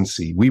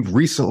recency. We've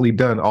recently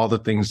done all the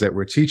things that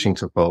we're teaching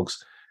to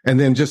folks. And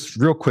then just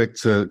real quick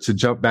to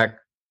jump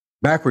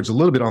backwards a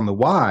little bit on the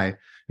why,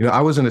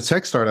 I was in a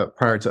tech startup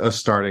prior to us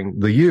starting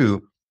the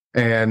U,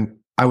 and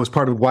I was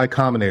part of Y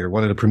Combinator,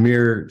 one of the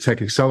premier tech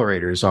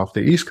accelerators off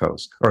the East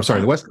Coast,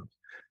 the West Coast,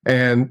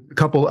 and a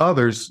couple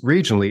others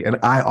regionally. And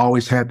I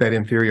always had that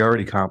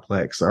inferiority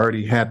complex. I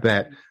already had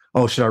that,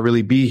 oh, should I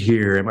really be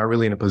here? Am I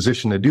really in a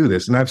position to do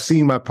this? And I've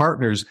seen my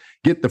partners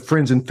get the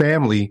friends and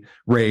family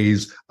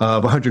raise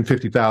of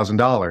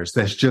 $150,000.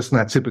 That's just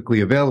not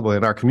typically available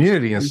in our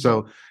community. And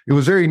so it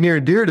was very near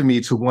and dear to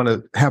me to want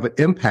to have an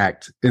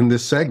impact in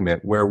this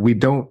segment where we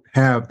don't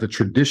have the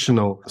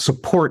traditional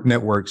support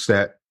networks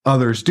that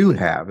others do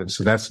have. And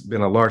so that's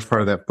been a large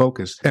part of that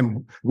focus.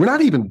 And we're not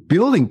even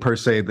building per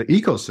se the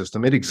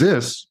ecosystem. It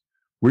exists.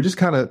 We're just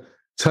kind of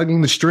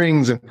tugging the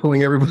strings and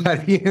pulling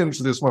everybody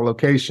into this one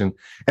location.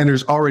 And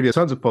there's already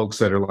tons of folks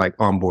that are like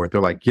on board.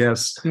 They're like,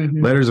 yes,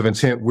 letters of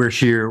intent. We're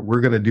here.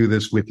 We're going to do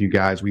this with you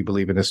guys. We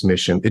believe in this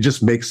mission. It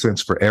just makes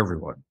sense for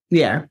everyone.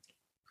 Yeah.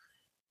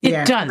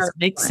 It does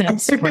make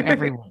sense for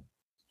everyone.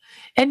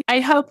 And I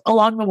hope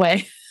along the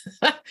way,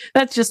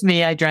 that's just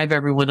me. I drive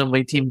everyone on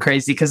my team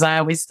crazy because I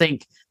always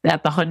think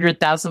that the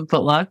 100,000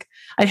 foot look.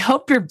 I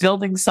hope you're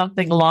building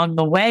something along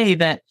the way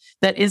that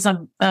is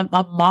a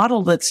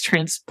model that's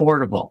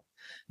transportable.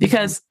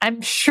 Because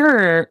I'm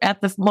sure at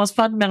the most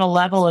fundamental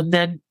level, and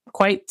then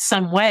quite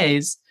some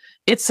ways,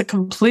 it's a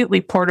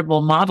completely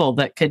portable model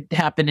that could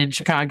happen in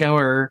Chicago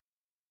or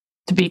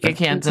Topeka,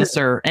 Kansas,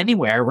 or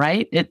anywhere,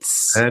 right? That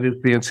is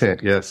the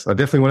intent. Yes. I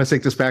definitely want to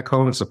take this back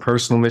home. It's a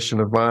personal mission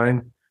of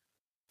mine.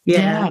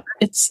 Yeah,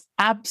 it's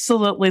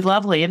absolutely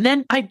lovely. And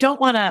then I don't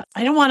want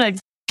to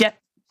get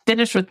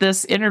finished with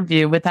this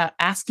interview without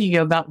asking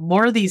you about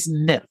more of these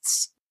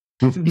myths.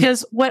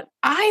 Because what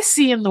I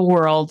see in the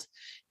world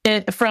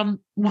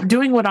from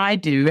doing what I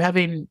do,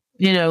 having,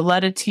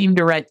 led a team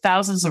to write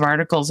thousands of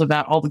articles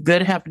about all the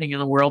good happening in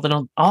the world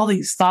and all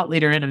these thought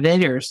leader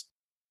innovators,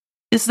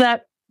 is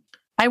that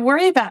I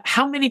worry about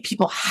how many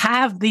people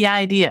have the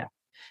idea,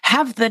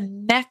 have the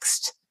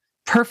next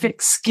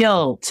perfect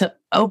skill to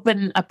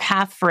open a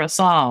path for us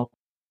all.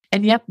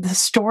 And yet the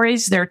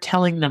stories they're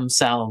telling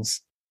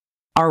themselves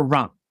are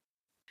wrong.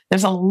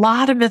 There's a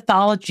lot of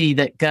mythology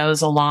that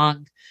goes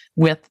along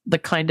with the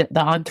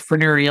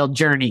entrepreneurial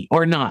journey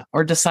or not,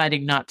 or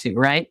deciding not to,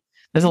 right?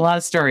 There's a lot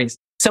of stories.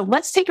 So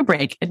let's take a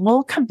break and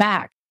we'll come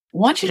back. I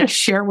want you to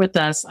share with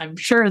us. I'm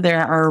sure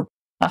there are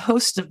a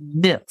host of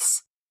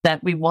myths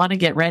that we want to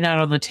get right out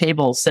on the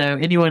table. So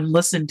anyone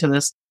listening to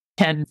this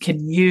can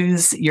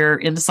use your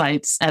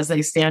insights as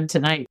they stand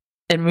tonight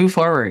and move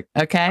forward.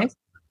 Okay.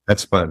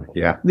 That's fun.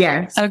 Yeah.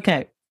 Yes.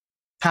 Okay.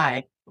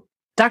 Hi,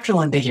 Dr.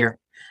 Linda here.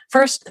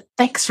 First,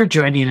 thanks for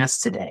joining us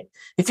today.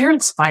 If you're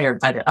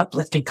inspired by the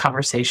uplifting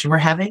conversation we're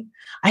having,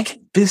 I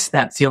can boost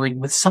that feeling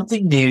with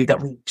something new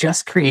that we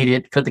just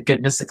created for the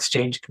Goodness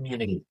Exchange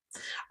community.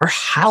 Our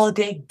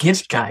holiday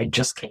gift guide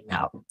just came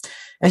out.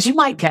 As you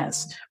might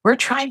guess, we're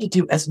trying to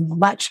do as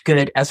much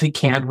good as we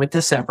can with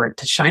this effort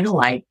to shine a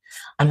light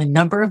on the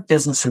number of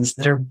businesses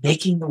that are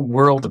making the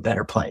world a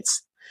better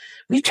place.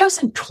 We've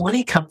chosen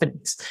 20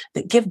 companies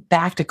that give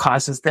back to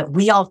causes that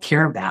we all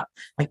care about,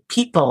 like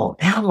people,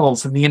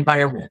 animals, and the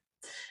environment.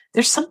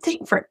 There's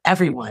something for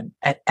everyone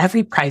at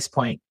every price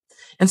point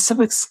and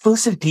some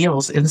exclusive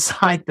deals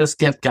inside this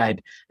gift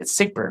guide. It's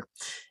super.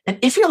 And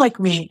if you're like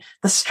me,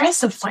 the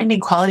stress of finding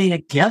quality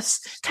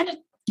gifts kind of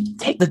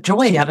take the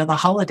joy out of the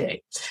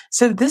holiday.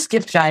 So this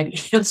gift guide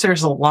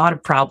answers a lot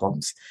of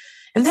problems.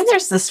 And then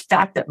there's this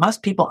fact that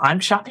most people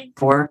I'm shopping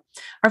for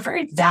are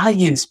very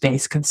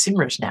values-based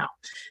consumers now.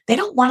 They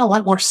don't want a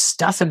lot more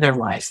stuff in their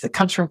lives that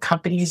comes from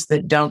companies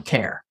that don't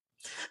care.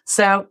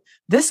 So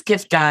this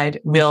gift guide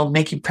will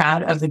make you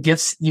proud of the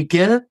gifts you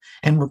give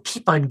and will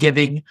keep on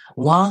giving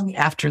long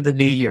after the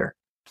new year.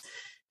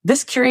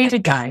 This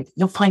curated guide,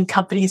 you'll find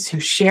companies who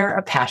share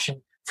a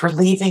passion for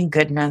leaving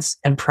goodness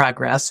and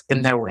progress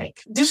in their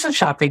wake. Do some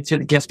shopping through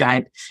the gift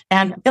guide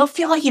and you'll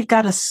feel like you've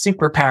got a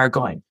superpower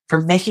going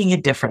for making a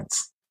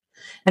difference.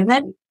 And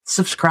then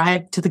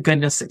subscribe to the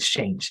Goodness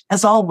Exchange.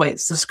 As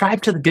always,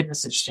 subscribe to the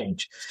Goodness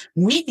Exchange.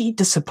 We need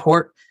to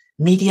support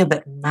media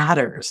that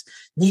matters,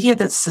 media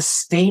that's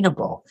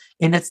sustainable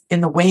in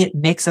the way it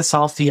makes us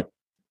all feel.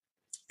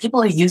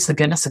 People who use the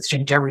Goodness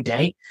Exchange every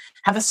day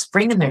have a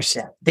spring in their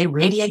step. They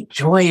radiate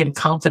joy and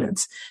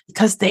confidence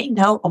because they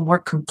know a more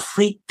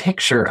complete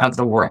picture of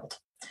the world.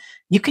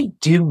 You can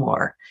do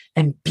more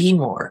and be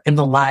more in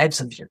the lives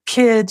of your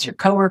kids, your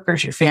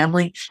coworkers, your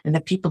family, and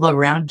the people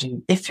around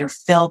you if you're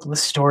filled with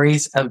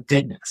stories of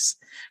goodness,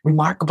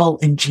 remarkable,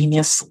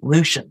 ingenious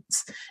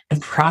solutions,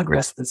 and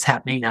progress that's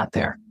happening out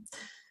there.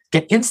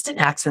 Get instant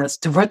access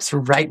to what's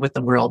right with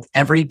the world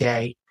every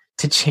day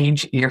to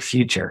change your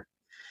future.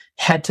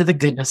 Head to the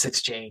Goodness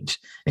Exchange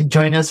and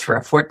join us for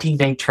a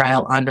 14-day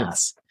trial on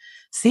us.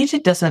 See if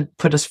it doesn't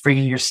put us free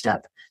in your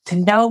step to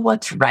know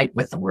what's right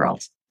with the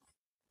world.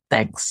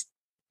 Thanks.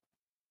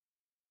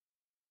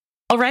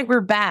 All right, we're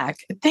back.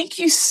 Thank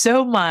you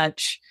so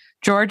much,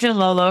 George and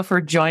Lolo,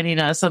 for joining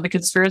us on the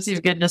Conspiracy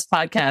of Goodness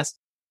podcast.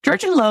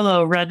 George and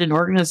Lolo run an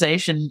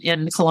organization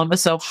in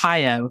Columbus,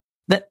 Ohio,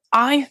 that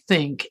I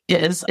think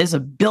is a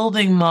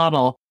building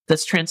model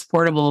that's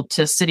transportable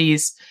to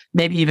cities,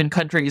 maybe even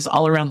countries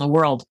all around the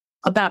world,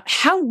 about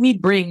how we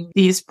bring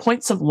these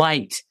points of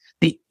light,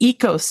 the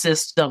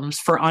ecosystems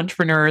for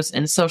entrepreneurs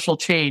and social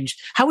change,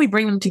 how we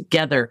bring them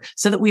together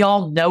so that we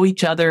all know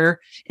each other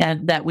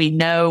and that we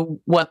know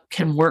what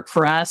can work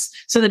for us,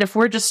 so that if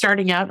we're just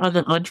starting out on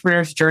an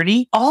entrepreneur's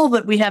journey, all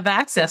that we have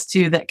access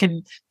to that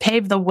can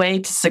pave the way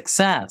to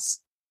success.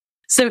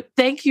 So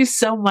thank you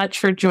so much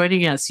for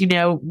joining us. You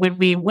know, when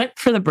we went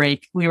for the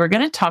break, we were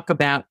going to talk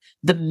about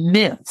the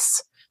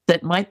myths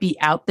that might be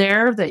out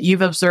there that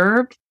you've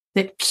observed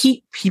that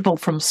keep people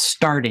from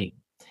starting.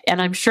 And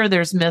I'm sure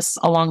there's myths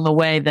along the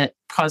way that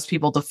cause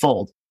people to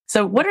fold.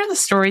 So what are the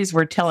stories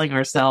we're telling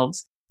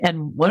ourselves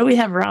And what do we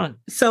have wrong?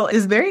 So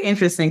it's very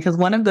interesting because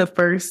one of the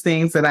first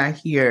things that I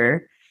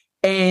hear,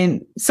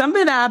 and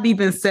something that I've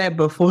even said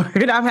before,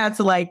 and I've had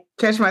to like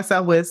catch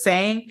myself with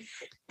saying,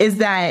 is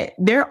that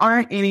there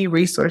aren't any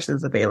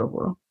resources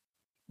available.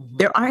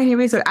 There aren't any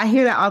resources. I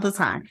hear that all the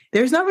time.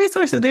 There's no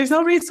resources. There's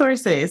no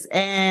resources.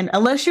 And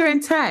unless you're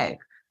in tech,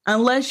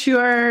 unless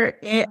you're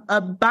in a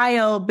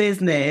bio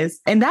business,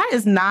 and that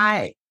is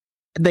not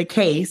the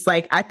case.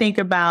 Like I think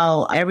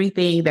about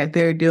everything that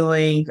they're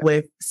doing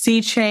with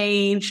Sea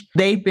Change.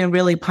 They've been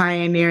really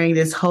pioneering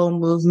this whole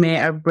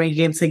movement of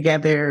bringing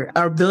together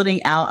or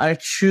building out a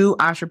true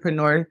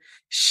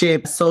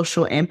entrepreneurship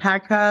social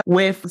impact hub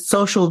with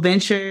Social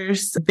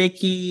Ventures,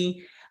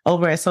 Vicky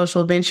over at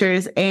Social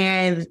Ventures.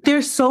 And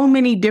there's so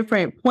many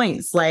different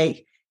points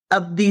like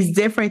of these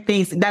different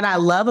things that I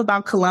love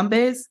about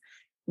Columbus,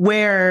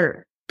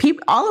 where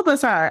people, all of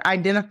us are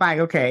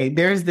identifying, okay,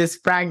 there's this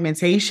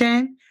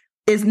fragmentation.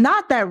 It's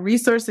not that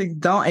resources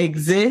don't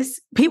exist.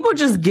 People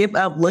just give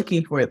up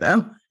looking for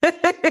them.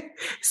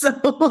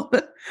 So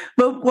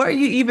before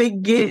you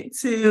even get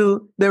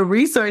to the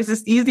resource,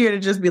 it's easier to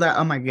just be like,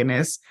 oh my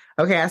goodness.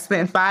 Okay, I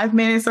spent 5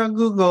 minutes on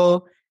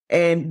Google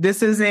and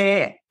this is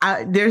it.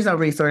 There's no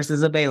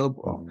resources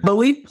available. But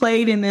we've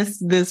played in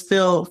this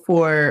field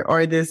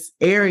or this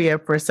area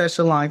for such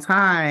a long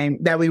time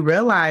that we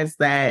realize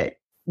that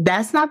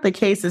that's not the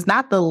case. It's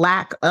not the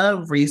lack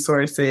of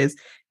resources.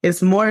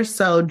 It's more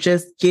so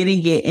just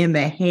getting it in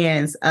the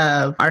hands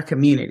of our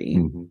community.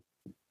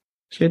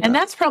 Mm-hmm. And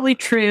that's probably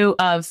true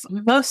of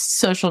most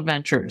social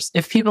ventures.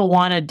 If people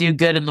want to do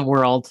good in the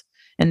world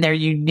and they're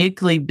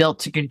uniquely built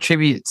to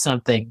contribute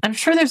something, I'm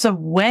sure there's a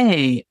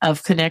way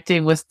of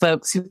connecting with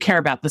folks who care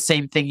about the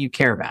same thing you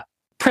care about.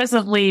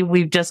 Presently,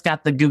 we've just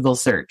got the Google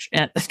search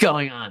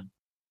going on.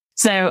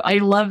 So I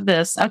love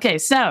this. Okay,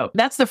 so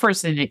that's the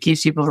first thing that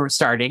keeps people from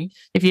starting.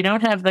 If you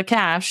don't have the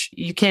cash,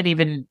 you can't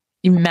even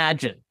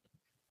imagine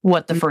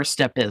what the first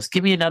step is.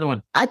 Give me another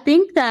one. I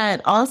think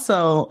that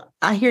also,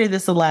 I hear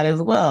this a lot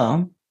as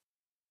well,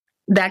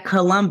 that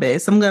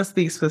Columbus, I'm going to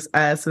speak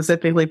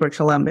specifically for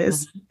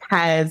Columbus,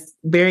 has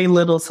very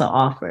little to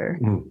offer.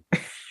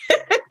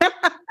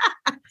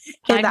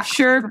 I'm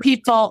sure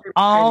people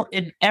all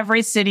in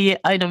every city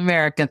in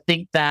America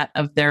think that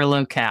of their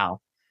locale.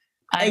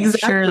 I'm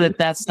sure that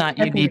that's not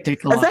unique to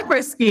Columbus. Except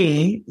for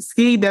Ski.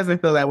 Ski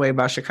doesn't feel that way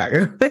about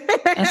Chicago.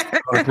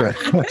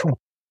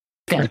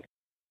 Okay.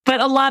 But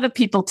a lot of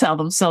people tell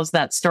themselves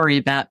that story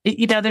about,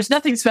 there's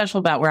nothing special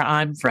about where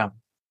I'm from.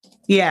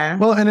 Yeah.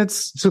 Well, and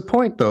it's a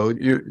point though.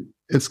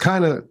 It's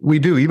kind of, we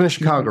do, even in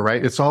Chicago,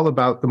 right? It's all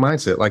about the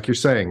mindset, like you're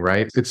saying,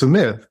 right? It's a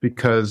myth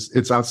because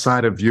it's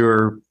outside of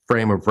your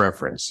frame of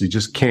reference. You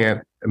just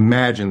can't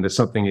imagine that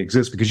something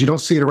exists because you don't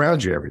see it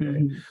around you every day.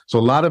 Mm-hmm. So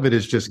a lot of it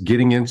is just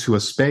getting into a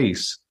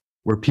space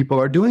where people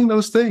are doing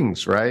those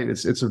things, right?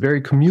 It's a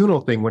very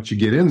communal thing once you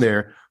get in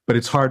there, but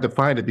it's hard to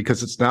find it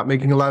because it's not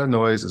making a lot of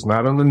noise. It's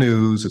not on the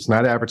news. It's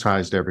not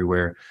advertised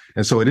everywhere.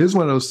 And so it is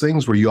one of those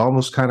things where you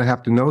almost kind of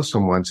have to know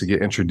someone to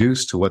get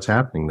introduced to what's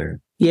happening there.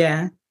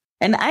 Yeah.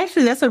 And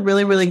actually, that's a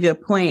really, really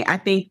good point. I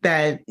think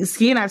that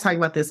Ski and I talk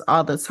about this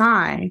all the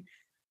time.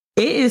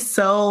 It is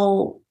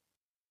so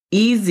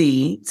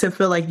easy to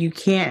feel like you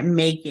can't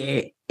make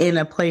it in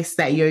a place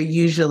that you're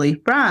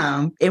usually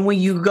from. And when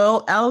you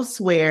go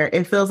elsewhere,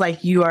 it feels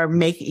like you are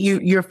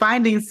you're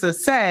finding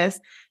success,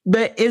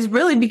 but it's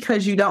really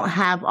because you don't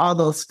have all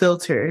those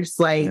filters.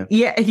 Like,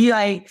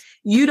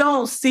 you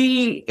don't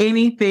see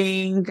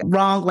anything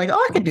wrong. Like,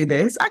 oh, I could do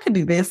this. I could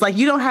do this. Like,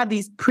 you don't have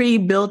these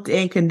pre-built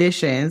in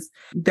conditions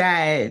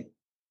that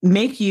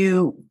make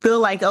you feel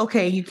like,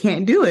 okay, you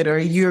can't do it or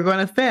you're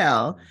going to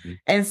fail. Mm-hmm.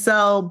 And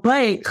so,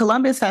 but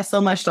Columbus has so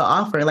much to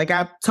offer. Like,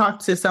 I've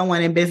talked to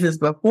someone in business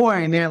before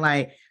and they're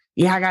like,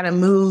 yeah, I got to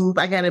move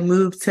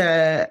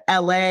to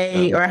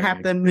LA or I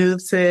have to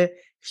move to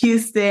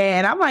Houston.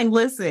 And I'm like,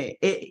 listen,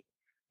 if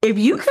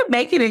you could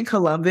make it in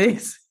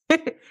Columbus,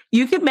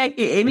 you can make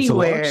it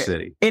anywhere. It's a launch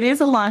city. It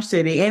is a launch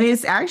city. And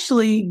it's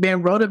actually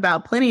been wrote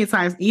about plenty of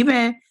times,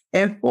 even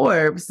in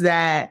Forbes,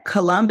 that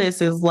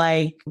Columbus is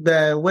like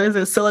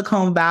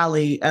Silicon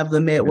Valley of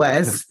the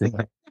Midwest.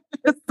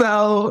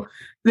 So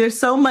there's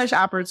so much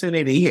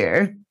opportunity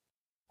here.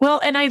 Well,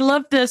 and I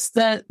love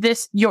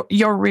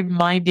you're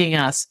reminding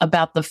us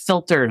about the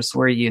filters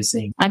we're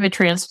using. I'm a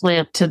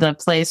transplant to the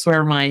place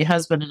where my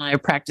husband and I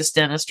have practiced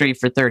dentistry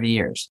for 30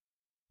 years.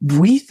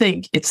 We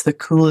think it's the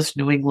coolest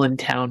New England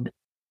town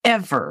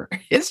ever.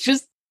 It's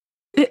just,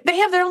 they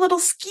have their little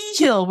ski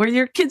hill where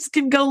your kids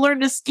can go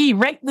learn to ski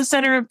right in the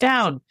center of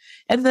town.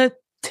 And the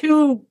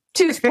two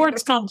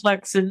sports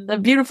complex and the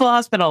beautiful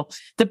hospital,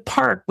 the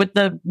park with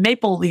the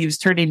maple leaves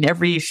turning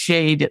every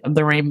shade of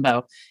the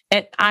rainbow.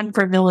 And I'm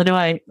from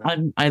Illinois.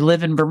 I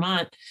live in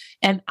Vermont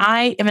and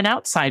I am an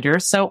outsider.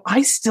 So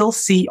I still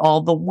see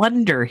all the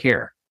wonder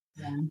here.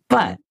 Yeah.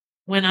 But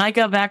when I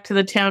go back to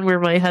the town where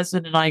my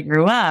husband and I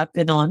grew up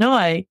in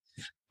Illinois,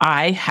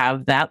 I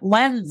have that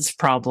lens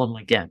problem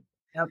again.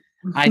 Yep.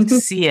 I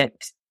see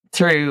it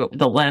through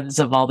the lens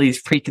of all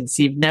these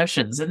preconceived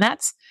notions. And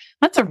that's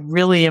a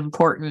really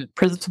important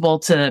principle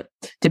to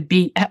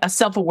be a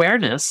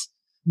self-awareness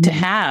to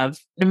have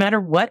no matter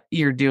what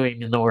you're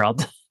doing in the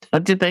world.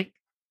 Don't you think?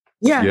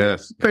 Yeah,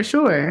 Yes. for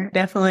sure.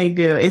 Definitely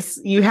do.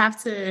 You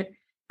have to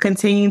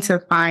continue to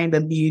find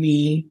the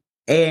beauty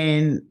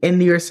in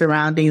your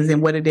surroundings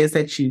and what it is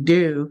that you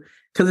do.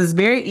 Because it's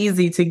very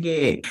easy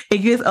it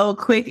gets old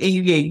quick and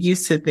you get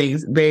used to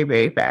things very,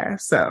 very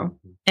fast. So,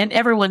 and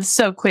everyone's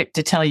so quick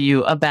to tell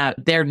you about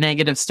their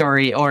negative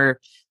story or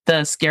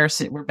the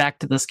scarcity. We're back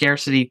to the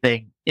scarcity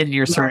thing in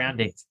your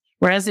surroundings.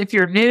 Whereas if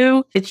you're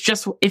new, it's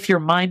just if your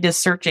mind is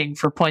searching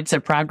for points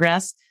of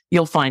progress,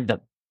 you'll find them.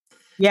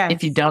 yeah.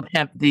 If you don't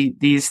have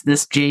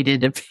this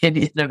jaded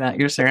opinion about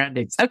your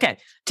surroundings. Okay,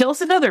 tell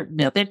us another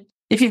myth. And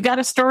if you've got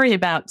a story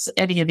about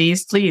any of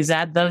these, please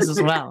add those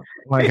as well.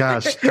 Oh my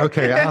gosh.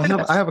 Okay.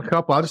 I have a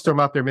couple. I'll just throw them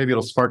out there. Maybe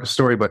it'll spark a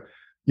story, but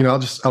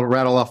I'll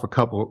rattle off a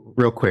couple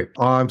real quick.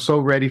 Oh, I'm so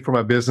ready for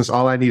my business.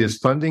 All I need is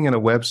funding and a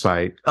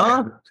website.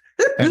 Oh.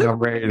 And I'm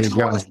ready to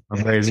go.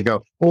 I'm ready to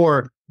go.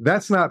 Or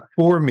that's not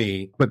for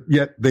me, but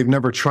yet they've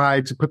never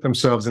tried to put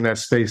themselves in that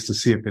space to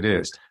see if it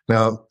is.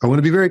 Now, I want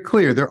to be very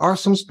clear. There are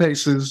some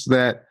spaces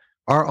that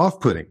are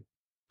off-putting.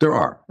 There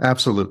are,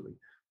 absolutely.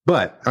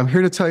 But I'm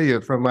here to tell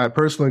you from my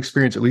personal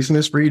experience, at least in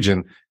this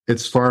region,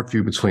 it's far and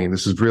few between.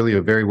 This is really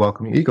a very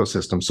welcoming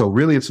ecosystem. So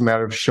really, it's a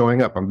matter of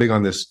showing up. I'm big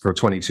on this for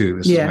 22.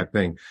 This is my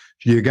thing.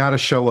 You got to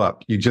show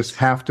up. You just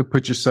have to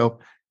put yourself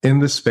in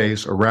the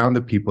space around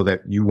the people that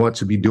you want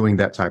to be doing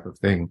that type of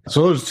thing.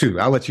 So those two,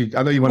 I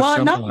know you want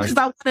to jump on. Because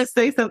I want to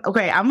say something.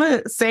 Okay, I'm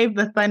going to save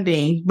the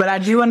funding, but I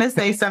do want to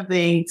say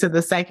something to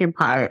the second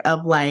part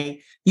of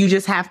you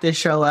just have to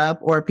show up,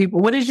 or people,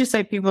 what did you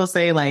say? People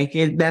say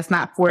that's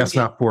not for me. That's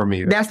not for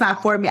me. That's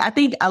not for me. I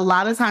think a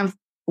lot of times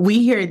we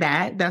hear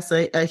that. That's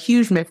a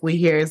huge myth we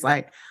hear is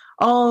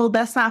oh,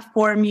 that's not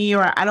for me,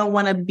 or I don't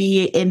want to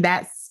be in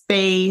that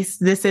space.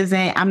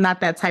 I'm not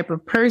that type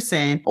of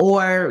person,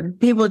 or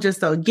people just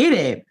don't get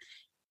it.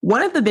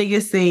 One of the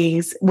biggest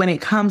things when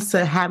it comes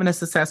to having a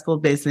successful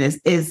business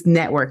is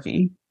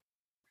networking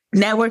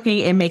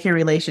and making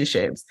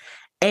relationships.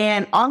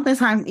 And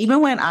oftentimes,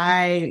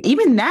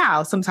 even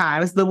now,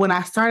 sometimes, but when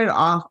I started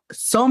off,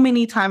 so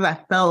many times I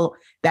felt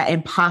that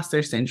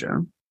imposter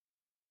syndrome.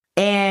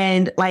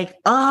 And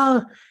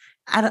I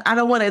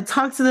don't want to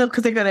talk to them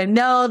because they're going to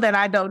know that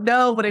I don't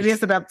know what it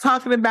is that I'm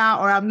talking about,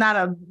 or I'm not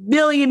a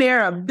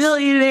billionaire.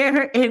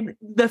 And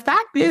the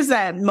fact is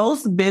that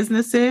most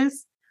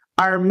businesses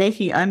are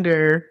making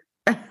under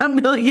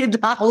 $1 million.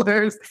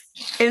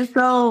 And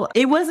so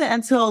it wasn't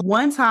until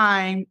one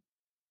time,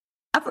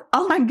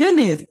 oh my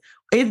goodness,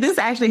 this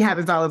actually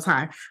happens all the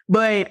time,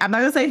 but I'm not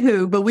going to say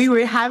who, but we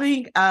were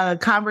having a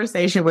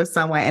conversation with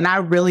someone and I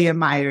really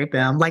admired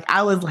them.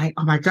 I was like,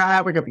 oh my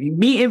God, we're going to be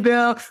meeting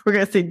them. We're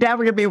going to sit down.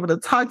 We're going to be able to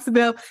talk to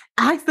them,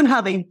 ask them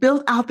how they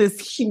built out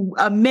this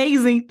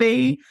amazing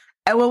thing.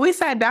 And when we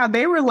sat down,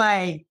 they were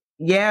like,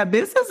 yeah,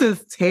 business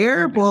is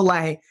terrible.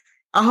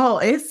 Oh,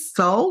 it's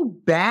so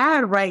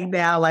bad right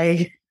now.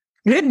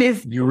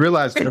 Goodness. You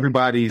realize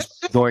everybody's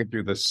going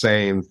through the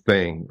same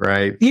thing,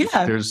 right?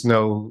 Yeah. There's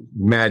no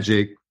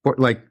magic.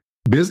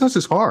 Business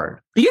is hard.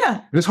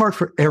 Yeah. It's hard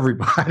for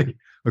everybody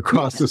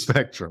across the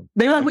spectrum.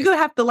 They're we're going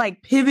to have to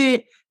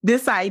pivot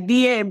this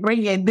idea and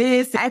bring in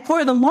this. And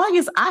for the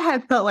longest, I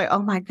had felt oh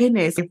my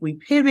goodness, if we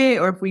pivot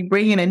or if we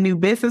bring in a new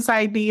business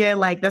idea,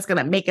 that's going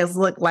to make us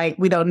look like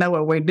we don't know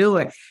what we're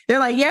doing.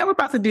 They're yeah, we're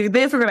about to do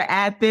this. We're going to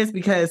add this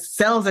because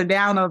sales are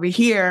down over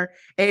here.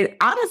 And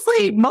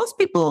honestly, most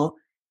people,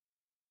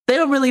 they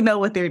don't really know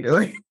what they're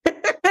doing.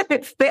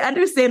 They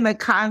understand the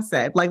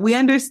concept. We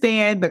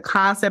understand the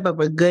concept of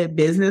a good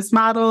business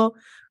model,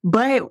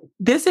 but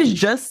this is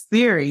just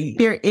theory.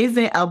 There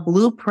isn't a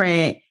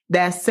blueprint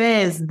that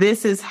says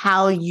this is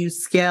how you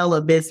scale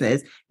a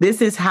business.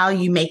 This is how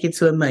you make it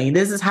to $1 million.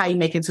 This is how you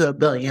make it to $1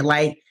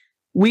 billion.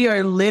 We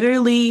are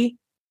literally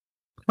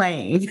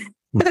playing.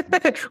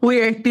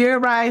 We are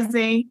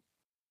theorizing.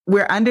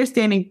 We're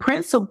understanding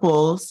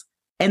principles,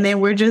 and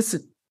then we're just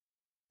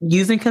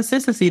using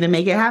consistency to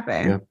make it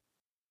happen. Yeah.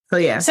 So,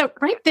 yeah. So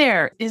right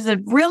there is a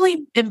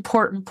really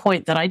important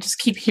point that I just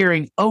keep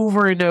hearing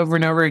over and over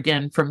and over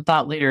again from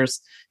thought leaders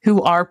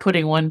who are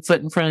putting one foot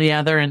in front of the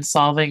other and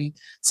solving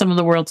some of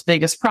the world's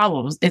biggest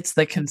problems. It's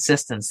the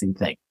consistency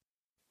thing.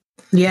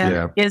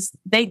 Yeah. Is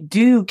they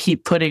do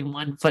keep putting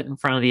one foot in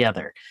front of the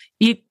other.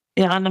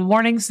 On the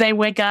mornings they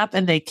wake up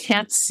and they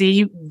can't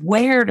see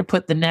where to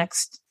put the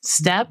next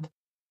step.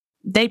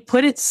 They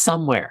put it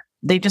somewhere.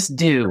 They just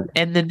do.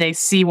 And then they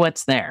see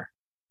what's there.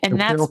 And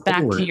that's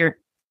back to your...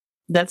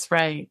 That's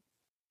right.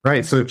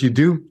 Right. So if you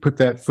do put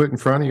that foot in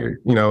front of you,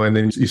 and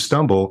then you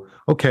stumble,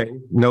 okay,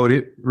 note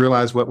it,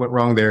 realize what went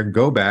wrong there,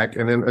 go back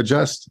and then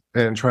adjust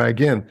and try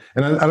again.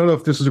 And I don't know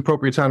if this is the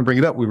appropriate time to bring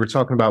it up. We were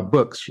talking about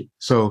books.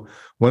 So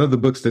one of the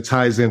books that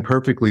ties in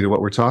perfectly to what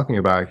we're talking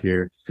about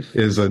here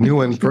is a new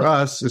one for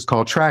us. It's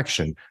called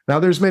Traction. Now,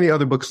 there's many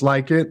other books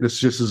like it. This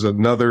just is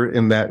another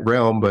in that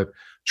realm, but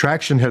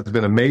Traction has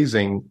been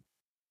amazing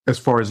as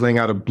far as laying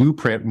out a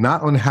blueprint,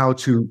 not on how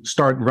to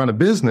start and run a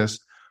business,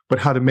 but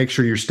how to make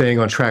sure you're staying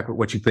on track with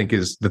what you think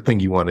is the thing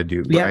you want to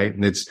do, right?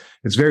 And it's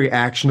very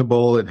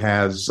actionable. It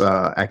has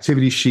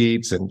activity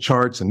sheets and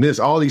charts and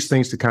all these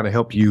things to kind of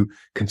help you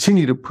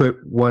continue to put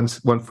one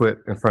foot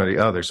in front of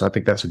the other. So I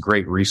think that's a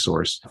great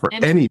resource for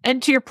any.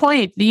 And to your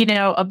point,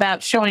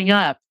 about showing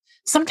up,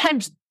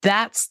 sometimes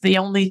that's the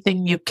only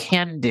thing you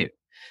can do.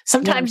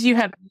 Sometimes you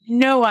have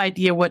no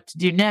idea what to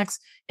do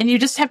next, and you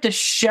just have to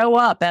show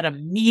up at a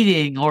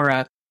meeting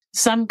or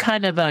some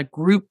kind of a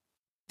group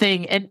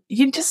thing, and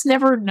you just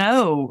never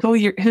know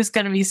who's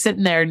going to be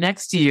sitting there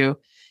next to you,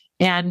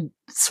 and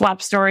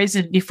swap stories.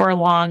 And before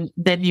long,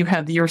 then you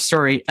have your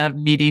story of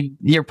meeting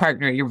your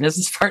partner, your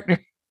business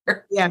partner.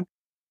 Yeah.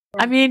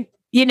 I mean,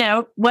 you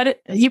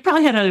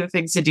probably had other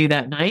things to do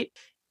that night.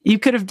 You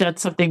could have done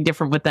something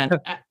different with that.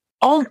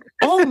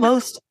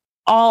 Almost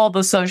all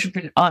the social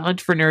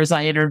entrepreneurs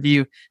I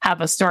interview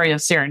have a story of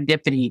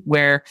serendipity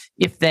where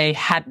if they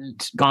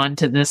hadn't gone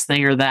to this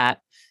thing or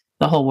that,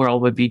 the whole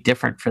world would be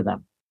different for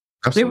them.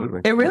 Absolutely.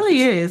 It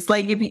really is.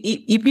 Like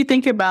if you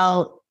think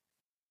about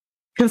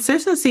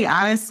consistency,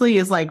 honestly,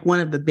 is like one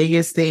of the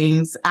biggest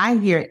things I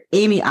hear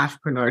any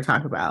entrepreneur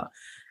talk about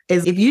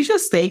is if you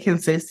just stay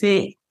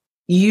consistent,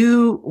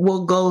 you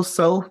will go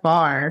so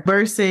far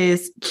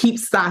versus keep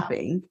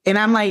stopping. And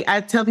I'm like,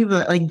 I tell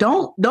people like,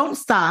 don't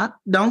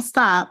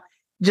stop.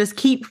 Just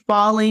keep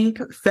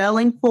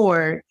failing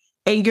forward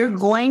and you're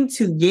going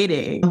to get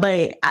it.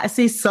 But I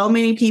see so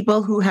many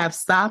people who have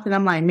stopped and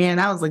I'm like, man,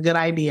 that was a good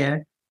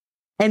idea.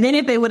 And then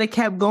if they would have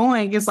kept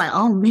going, it's like,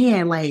 oh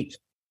man, like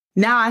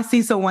now I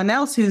see someone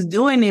else who's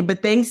doing it,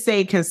 but they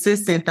stay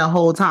consistent the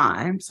whole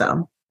time.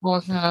 So.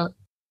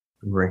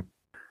 Right.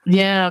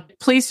 Yeah.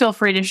 Please feel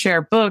free to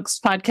share books,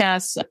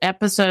 podcasts,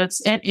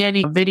 episodes, and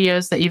any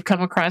videos that you've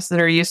come across that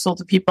are useful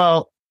to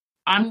people.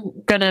 I'm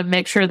going to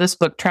make sure this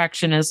book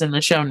Traction is in the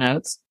show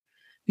notes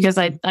because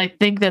I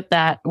think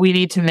that we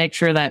need to make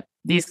sure that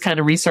these kind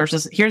of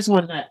resources, here's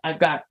one that I've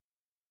got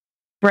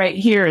right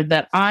here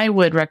that I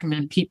would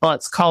recommend people.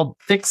 It's called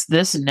Fix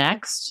This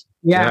Next.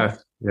 Yeah.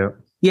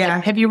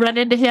 Have you run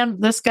into him?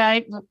 This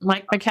guy,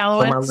 Mike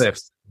Michalowicz? On my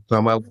list.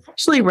 I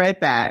actually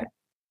read that.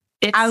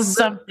 It's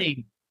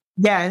something.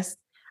 Yes.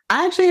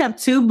 I actually have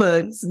two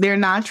books. They're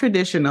not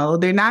traditional.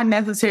 They're not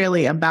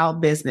necessarily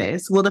about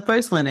business. Well, the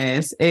first one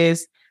is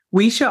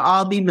We Should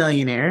All Be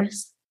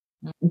Millionaires.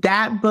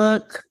 That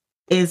book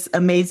is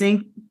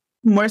amazing,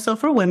 more so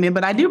for women,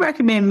 but I do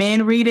recommend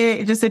men read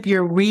it. Just if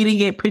you're reading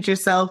it, put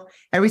yourself,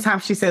 every time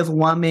she says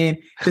woman,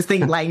 just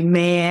think like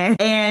man.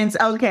 And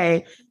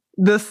okay,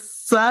 The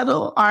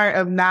Subtle Art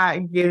of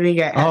Not Giving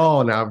a F.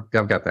 Oh, no,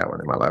 I've got that one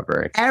in my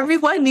library.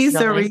 Everyone needs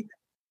to read.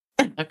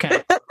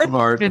 Okay.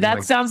 Dude,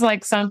 that sounds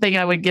like something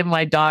I would give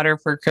my daughter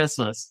for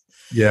Christmas.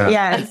 Yeah.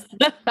 Yes.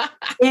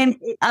 And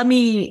I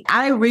mean,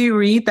 I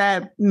reread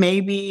that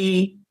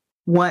maybe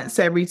once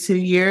every 2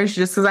 years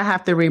just because I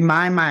have to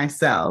remind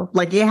myself.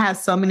 Like it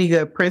has so many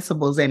good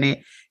principles in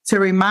it to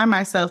remind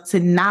myself to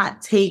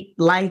not take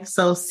life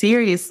so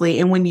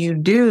seriously. And when you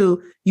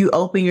do, you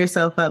open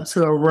yourself up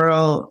to a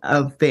world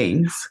of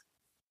things.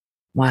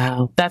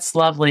 Wow, that's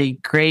lovely.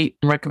 Great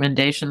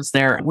recommendations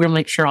there. We'll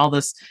make sure all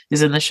this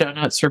is in the show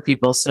notes for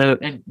people. So,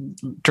 and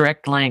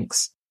direct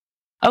links.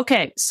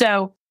 Okay,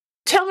 so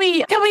tell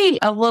me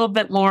a little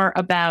bit more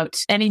about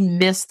any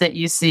myths that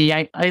you see.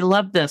 I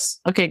love this.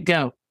 Okay,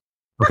 go.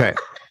 Okay.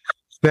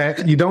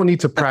 That you don't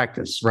need to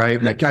practice,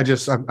 right? Like I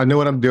know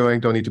what I'm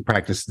doing, don't need to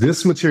practice.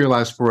 This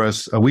materialized for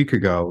us a week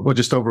ago, or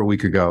just over a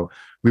week ago.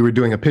 We were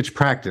doing a pitch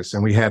practice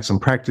and we had some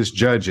practice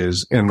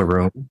judges in the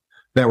room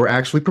that were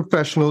actually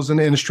professionals in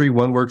the industry.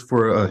 One worked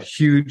for a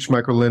huge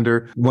micro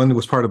lender. One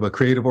was part of a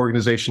creative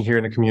organization here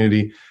in the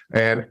community.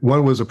 And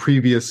one was a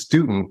previous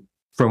student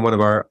from one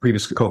of our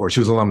previous cohorts. She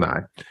was alumni.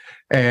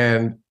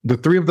 And the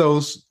three of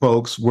those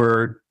folks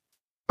were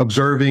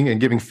observing and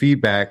giving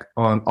feedback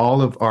on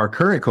all of our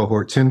current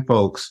cohort, 10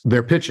 folks,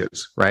 their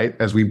pitches, right?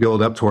 As we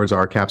build up towards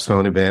our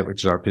capstone event,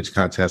 which is our pitch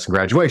contest and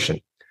graduation.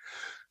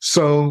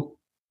 So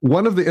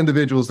one of the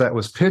individuals that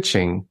was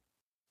pitching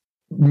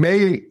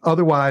might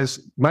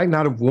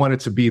not have wanted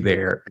to be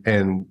there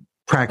and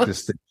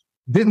practice it.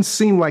 Didn't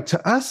seem like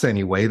to us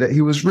anyway, that he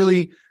was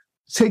really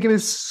taking it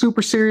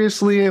super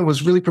seriously and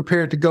was really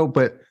prepared to go.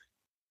 But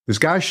this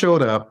guy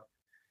showed up,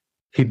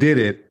 he did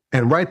it.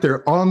 And right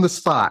there on the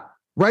spot,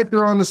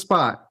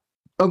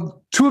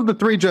 two of the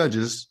three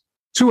judges,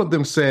 two of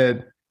them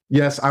said,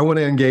 yes, I want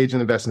to engage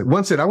and invest in it.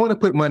 One said, I want to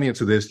put money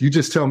into this. You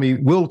just tell me,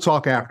 we'll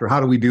talk after. How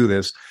do we do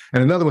this?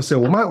 And another one said,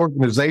 well, my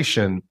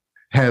organization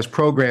has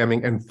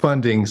programming and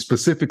funding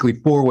specifically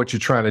for what you're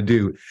trying to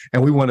do.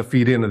 And we want to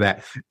feed into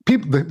that.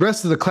 The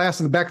rest of the class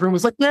in the back room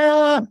was like,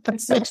 yeah,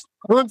 that's it.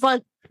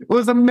 It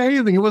was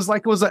amazing. It was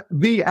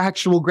the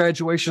actual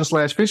graduation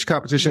 / pitch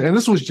competition. And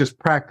this was just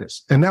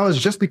practice. And that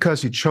was just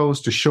because he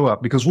chose to show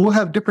up, because we'll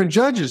have different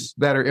judges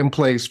that are in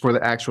place for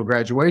the actual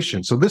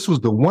graduation. So this was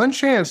the one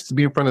chance to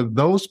be in front of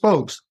those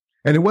folks.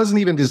 And it wasn't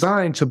even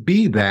designed to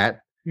be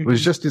that. It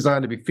was just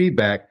designed to be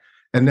feedback.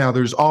 And now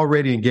there's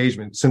already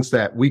engagement since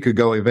that week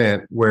ago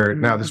event where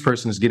now this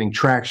person is getting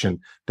traction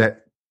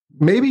that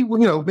maybe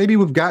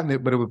we've gotten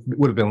it, but it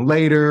would have been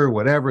later or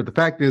whatever. The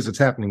fact is it's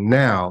happening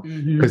now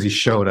because he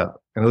showed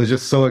up, and it was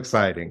just so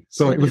exciting.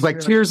 So it was like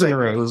tears in a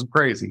row. It was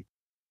crazy.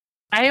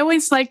 I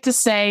always like to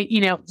say,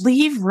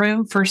 leave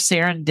room for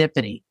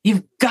serendipity.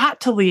 You've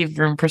got to leave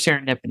room for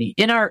serendipity.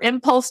 In our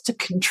impulse to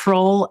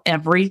control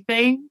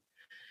everything,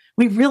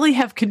 we really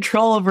have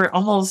control over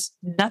almost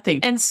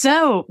nothing. And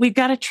so we've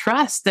got to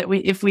trust that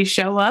if we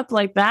show up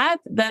like that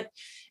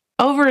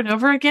over and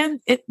over again,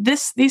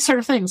 these sort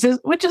of things,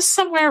 which is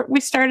somewhere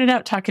we started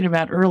out talking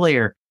about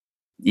earlier.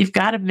 You've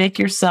got to make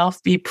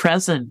yourself be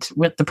present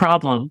with the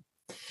problem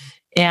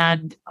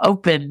and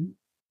open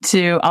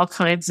to all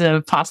kinds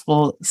of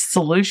possible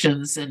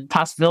solutions and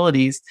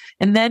possibilities.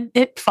 And then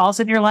it falls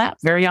in your lap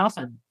very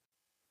often.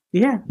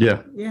 Yeah.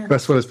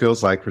 That's what it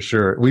feels like for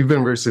sure. We've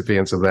been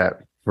recipients of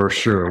that for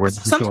sure.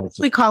 Sometimes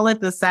we call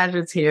it the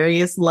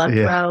Sagittarius luck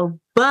though,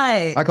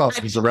 but I call it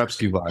the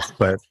Zarepsky luck,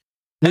 but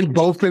we've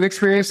both been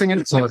experiencing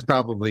it, so it's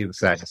probably the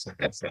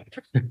Sagittarius.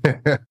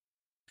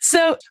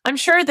 So I'm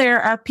sure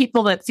there are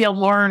people that feel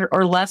more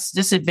or less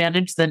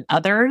disadvantaged than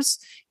others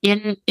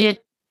in it.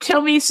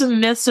 Tell me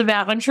some myths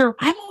about, I'm sure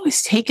I'm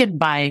always taken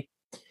by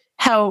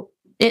how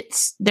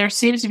there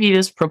seems to be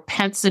this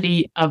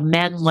propensity of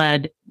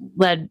men-led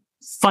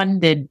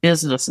funded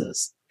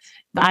businesses.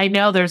 I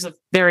know there's a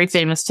very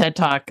famous TED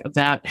Talk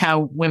about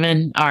how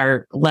women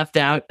are left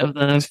out of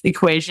the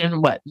equation,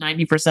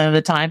 90% of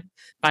the time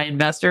by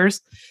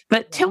investors.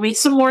 But tell me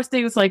some more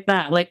things like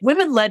that. Like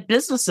women-led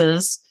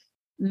businesses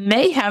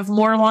may have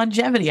more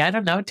longevity. I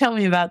don't know. Tell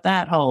me about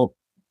that whole.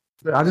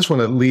 I just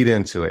want to lead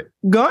into it.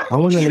 Go ahead. I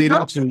want to lead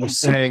into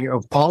saying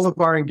of all of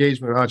our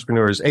engagement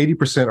entrepreneurs,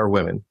 80% are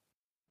women.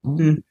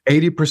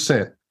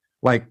 80%.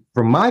 Like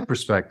from my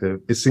perspective,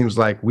 it seems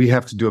like we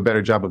have to do a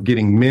better job of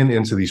getting men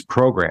into these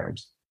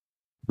programs.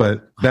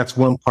 But that's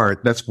one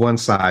part. That's one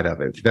side of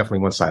it. Definitely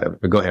one side of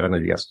it. But go ahead. I know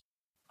you guys.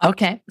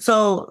 Okay.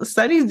 So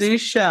studies do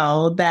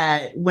show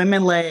that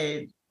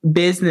women-led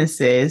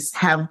businesses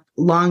have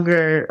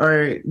longer,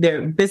 or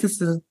their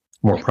businesses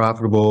more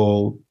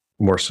profitable,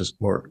 more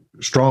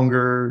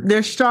stronger.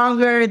 They're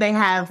stronger. They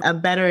have a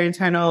better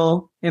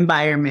internal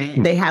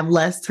environment. They have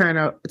less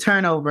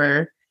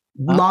turnover,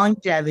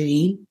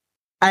 longevity.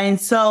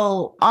 And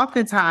so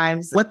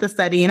oftentimes what the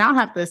study, and I'll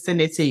have to send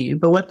it to you,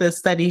 but what the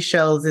study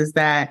shows is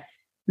that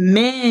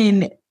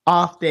men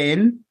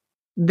often,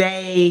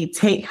 they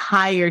take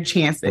higher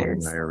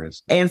chances. Higher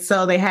risk. And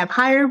so they have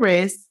higher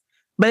risk,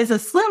 but it's a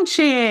slim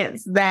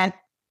chance that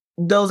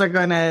those are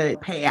going to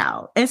pay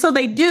out. And so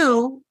they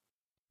do,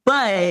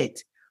 but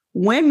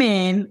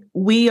women,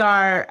 we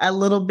are a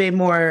little bit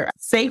more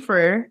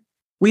safer.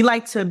 We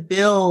like to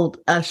build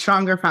a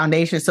stronger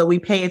foundation. So we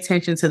pay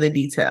attention to the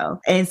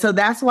detail. And so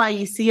that's why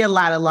you see a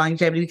lot of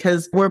longevity,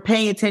 because we're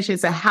paying attention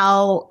to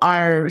how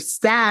our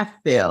staff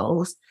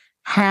feels,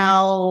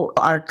 how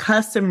our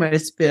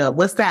customers feel,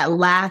 what's that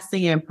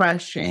lasting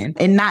impression,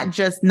 and not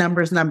just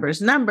numbers,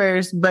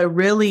 but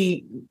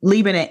really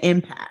leaving an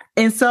impact.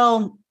 And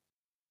so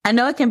I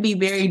know it can be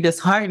very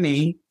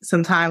disheartening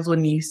sometimes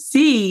when you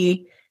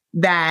see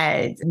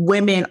that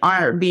women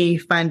aren't being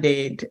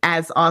funded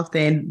as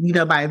often,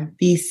 by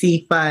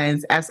VC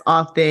funds as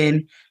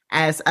often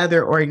as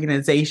other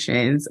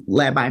organizations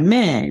led by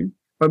men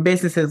or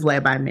businesses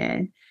led by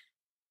men.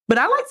 But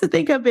I like to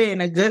think of it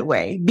in a good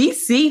way.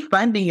 VC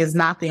funding is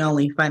not the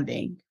only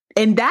funding.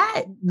 And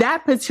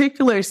that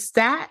particular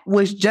stat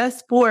was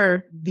just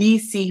for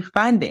VC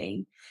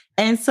funding.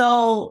 And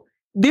so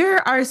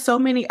there are so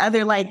many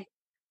other, I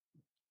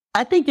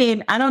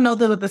don't know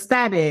what the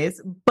stat is,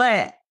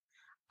 but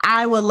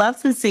I would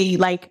love to see,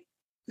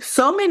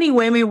 so many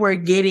women were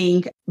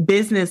getting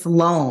business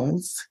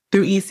loans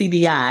through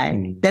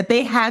ECDI that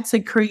they had to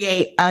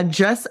create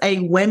just a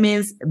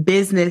women's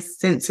business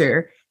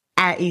center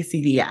at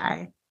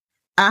ECDI.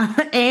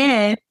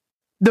 And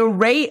the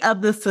rate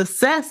of the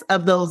success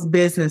of those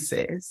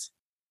businesses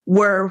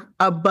were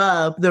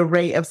above the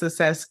rate of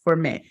success for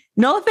men.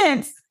 No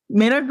offense.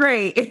 Men are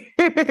great.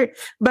 But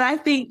I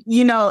think,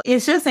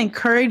 it's just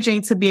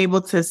encouraging to be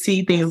able to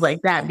see things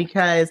like that,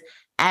 because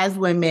as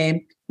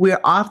women, we're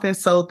often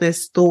sold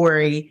this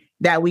story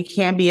that we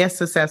can't be as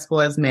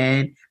successful as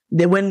men.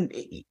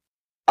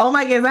 Oh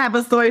my goodness, I have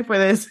a story for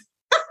this.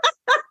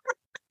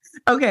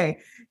 Okay.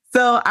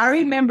 So I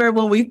remember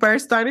when we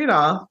first started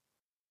off,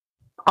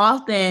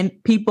 often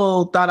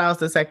people thought I was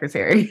the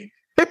secretary.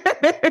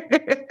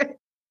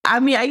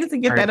 I used to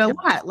get that a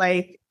lot.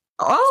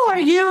 Are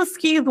you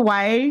Skee's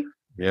wife?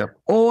 Yep.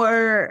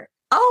 Or,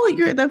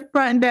 you're the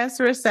front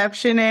desk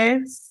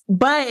receptionist.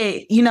 But,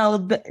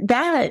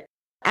 that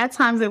at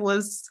times it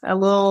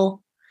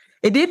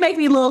did make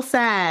me a little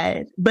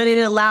sad, but it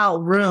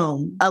allowed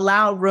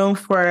room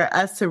for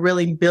us to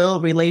really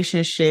build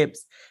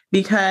relationships,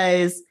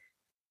 because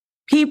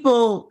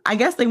people, I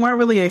guess they weren't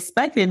really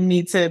expecting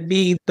me to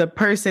be the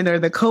person or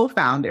the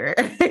co-founder.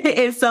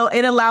 And so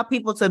it allowed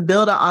people to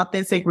build an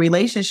authentic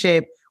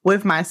relationship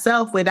with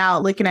myself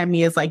without looking at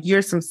me as like,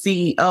 you're some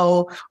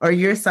CEO or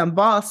you're some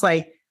boss.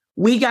 Like,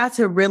 we got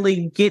to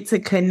really get to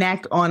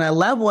connect on a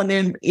level. And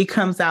then it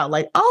comes out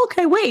like, oh,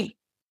 okay, wait.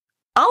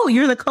 Oh,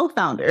 you're the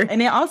co-founder.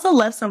 And it also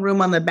left some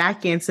room on the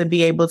back end to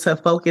be able to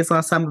focus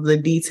on some of the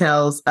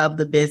details of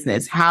the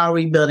business. How are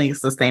we building a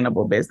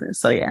sustainable business?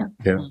 So, yeah.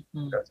 Yeah,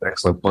 that's an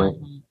excellent point.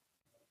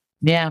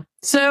 Yeah.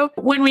 So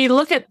when we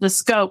look at the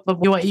scope of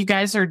what you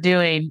guys are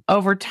doing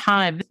over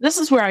time, this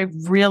is where I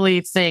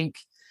really think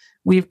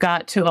we've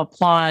got to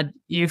applaud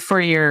you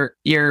for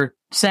your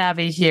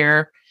savvy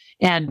here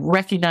and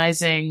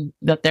recognizing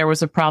that there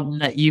was a problem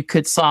that you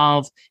could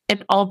solve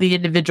in all the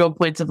individual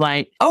points of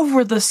light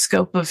over the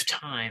scope of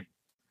time.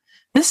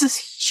 This is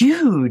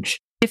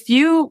huge. If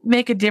you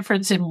make a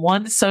difference in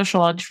one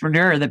social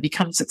entrepreneur that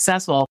becomes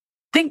successful,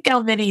 think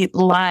how many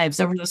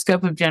lives over the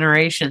scope of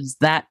generations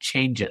that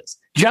changes.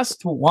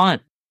 Just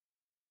one.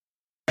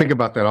 Think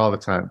about that all the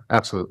time.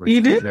 Absolutely.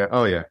 You did? Yeah.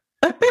 Oh, yeah.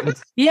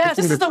 Yeah,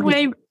 this is the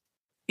way.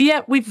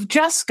 Yeah, we've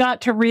just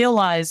got to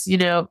realize,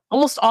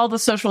 almost all the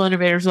social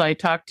innovators that I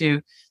talk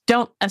to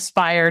don't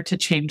aspire to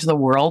change the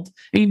world.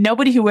 I mean,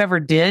 nobody who ever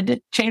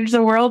did change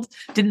the world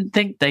didn't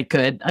think they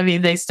could. I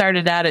mean, they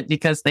started at it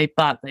because they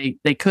thought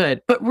they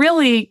could. But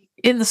really,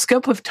 in the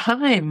scope of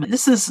time,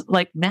 this is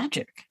like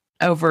magic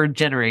over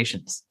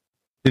generations.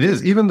 It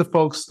is. Even the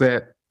folks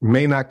that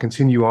may not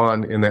continue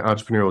on in their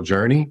entrepreneurial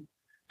journey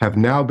have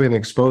now been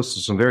exposed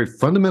to some very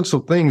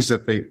fundamental things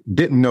that they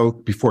didn't know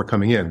before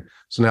coming in.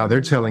 So now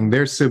they're telling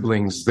their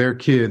siblings, their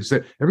kids,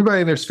 that everybody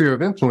in their sphere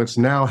of influence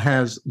now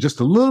has just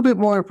a little bit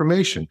more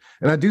information.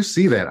 And I do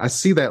see that. I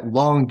see that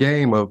long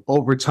game of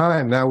over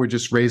time. Now we're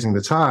just raising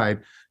the tide,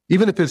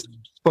 even if it's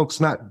folks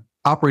not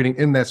operating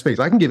in that space.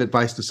 I can give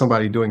advice to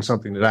somebody doing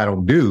something that I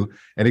don't do,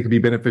 and it could be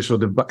beneficial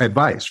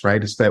advice,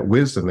 right? It's that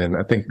wisdom. And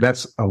I think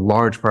that's a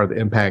large part of the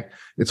impact.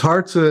 It's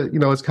hard to,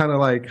 it's kind of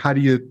like, how do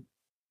you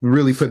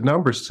really put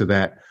numbers to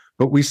that?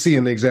 But we see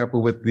in the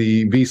example with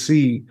the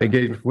VC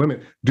engagement for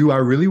women, do I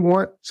really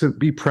want to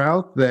be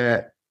proud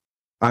that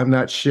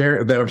I'm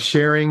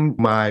sharing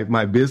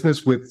my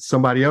business with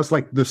somebody else?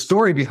 Like, the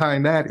story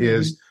behind that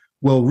is,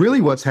 well, really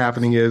what's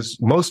happening is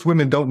most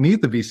women don't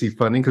need the VC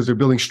funding because they're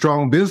building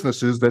strong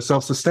businesses that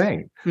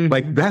self-sustain.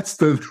 Like, that's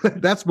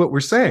what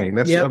we're saying.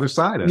 That's the other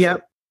side of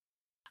it.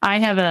 I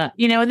have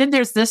and then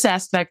there's this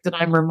aspect that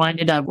I'm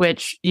reminded of,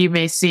 which you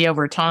may see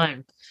over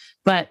time.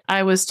 But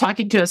I was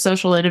talking to a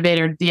social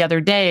innovator the other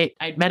day.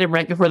 I met him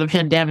right before the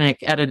pandemic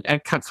at a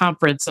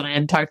conference, and I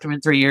hadn't talked to him in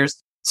 3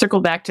 years.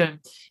 Circled back to him,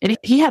 and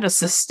he had a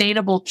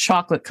sustainable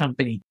chocolate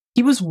company.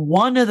 He was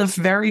one of the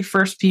very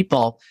first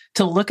people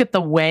to look at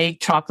the way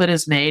chocolate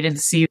is made and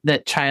see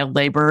that child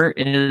labor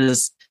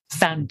is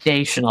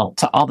foundational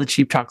to all the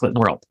cheap chocolate in the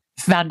world.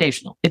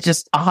 Foundational. It's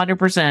just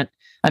 100%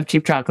 of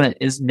cheap chocolate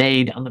is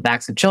made on the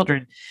backs of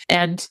children.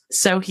 And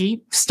so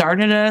he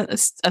started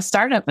a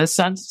startup, a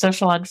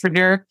social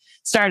entrepreneur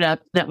startup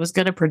that was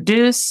going to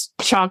produce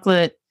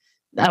chocolate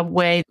a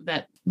way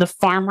that the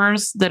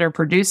farmers that are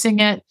producing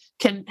it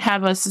can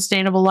have a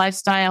sustainable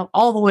lifestyle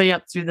all the way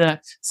up through the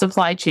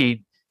supply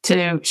chain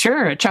to,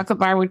 sure, a chocolate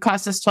bar would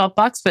cost us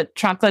 $12, but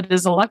chocolate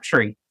is a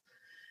luxury.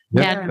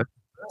 Yeah. And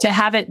to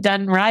have it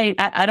done right,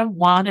 I don't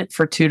want it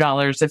for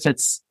 $2 if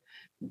it's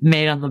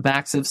made on the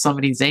backs of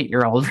somebody's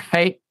 8-year-old,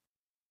 right?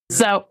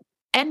 So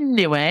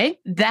anyway,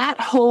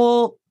 that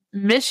whole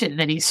mission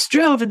that he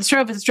strove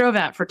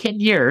at for 10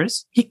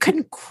 years, he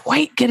couldn't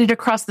quite get it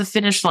across the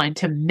finish line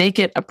to make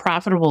it a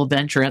profitable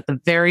venture at the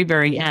very,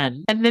 very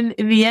end. And then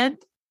in the end,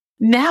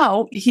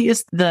 now he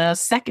is the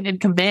second in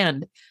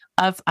command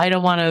of, I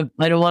don't want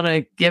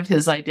to give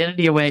his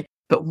identity away,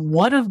 but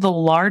one of the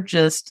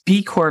largest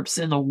B Corps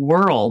in the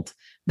world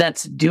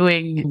that's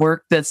doing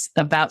work that's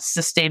about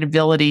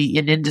sustainability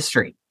in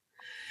industry.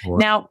 Wow.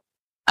 Now,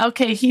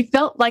 okay, he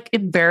felt like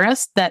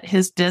embarrassed that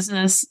his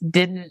business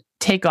didn't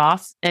take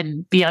off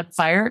and be on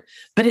fire,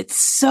 but it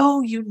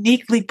so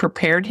uniquely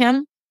prepared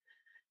him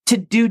to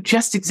do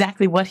just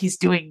exactly what he's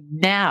doing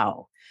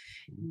now.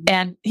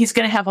 And he's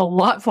going to have a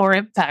lot more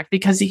impact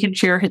because he can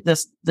share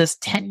this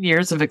 10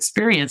 years of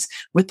experience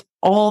with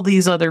all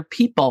these other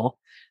people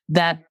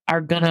that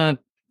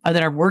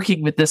are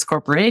working with this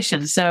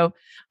corporation. So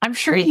I'm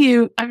sure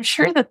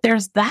that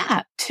there's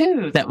that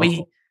too, that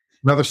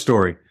another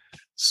story.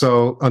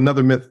 So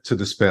another myth to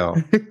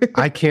dispel.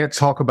 I can't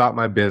talk about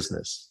my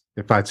business.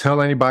 If I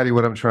tell anybody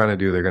what I'm trying to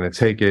do, they're going to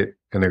take it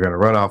and they're going to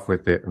run off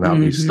with it and I'll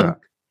be stuck.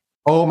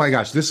 Oh my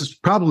gosh, this is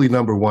probably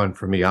number one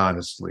for me,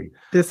 honestly.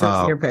 This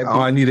is your paper.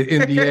 Oh, I need an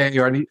NDA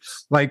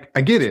or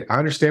I get it. I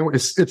understand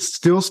it's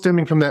still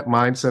stemming from that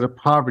mindset of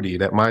poverty,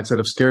 that mindset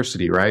of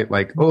scarcity, right?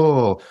 Like,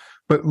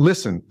 but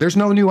listen, there's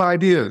no new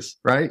ideas,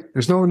 right?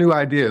 There's no new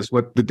ideas.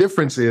 What the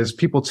difference is,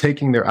 people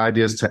taking their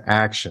ideas to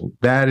action.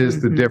 That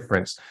is the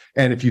difference.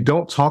 And if you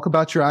don't talk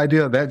about your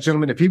idea, that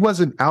gentleman, if he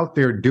wasn't out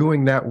there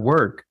doing that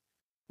work,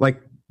 like,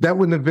 that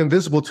wouldn't have been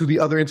visible to the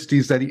other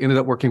entities that he ended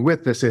up working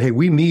with that said, hey,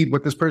 we need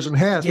what this person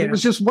has. Yeah. It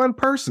was just one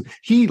person.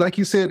 He, like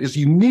you said, is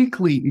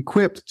uniquely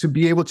equipped to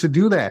be able to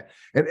do that.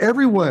 And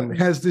everyone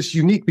has this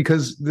unique,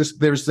 because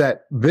there's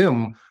that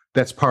them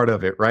that's part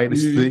of it, right?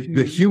 It's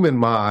the human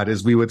mod,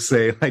 as we would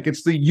say, like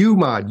it's the you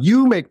mod.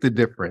 You make the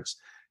difference.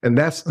 And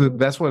that's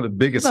one of the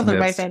biggest myths.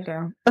 Write that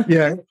down.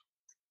 Yeah.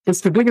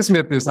 It's the biggest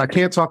myth is I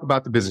can't talk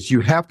about the business.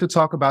 You have to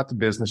talk about the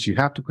business. You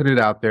have to put it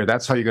out there.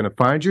 That's how you're going to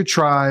find your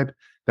tribe.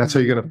 That's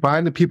how you're going to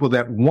find the people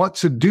that want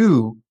to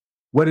do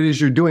what it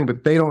is you're doing,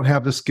 but they don't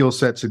have the skill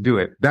set to do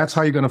it. That's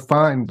how you're going to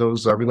find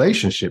those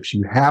relationships.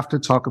 You have to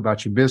talk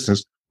about your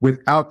business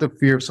without the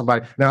fear of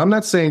somebody. Now, I'm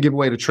not saying give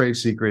away the trade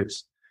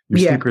secrets, your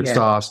secret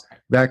sauce,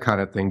 that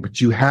kind of thing, but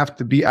you have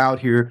to be out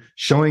here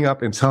showing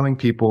up and telling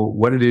people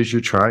what it is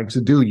you're trying to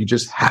do. You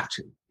just have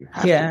to.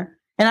 Yeah.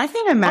 And I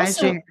can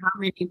imagine how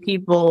many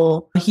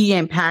people he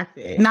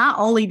impacted. Not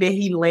only did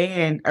he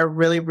land a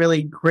really,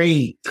 really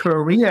great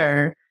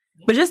career,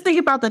 but just think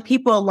about the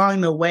people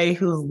along the way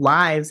whose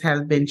lives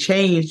have been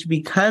changed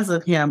because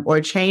of him, or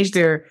changed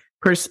their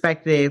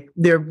perspective,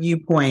 their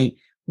viewpoint,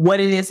 what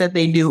it is that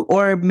they do,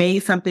 or made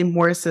something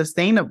more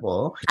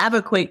sustainable. I have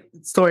a quick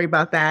story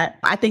about that.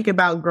 I think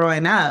about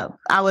growing up.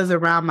 I was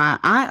around my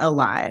aunt a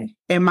lot,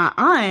 and my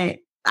aunt,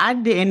 I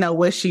didn't know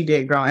what she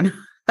did growing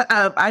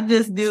up. I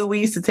just knew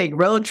we used to take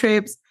road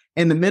trips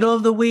in the middle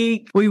of the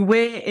week. We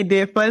went and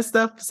did fun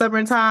stuff for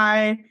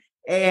summertime,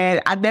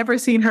 and I'd never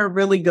seen her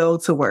really go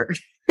to work.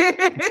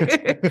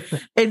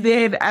 And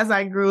then as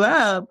I grew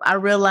up, I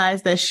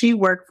realized that she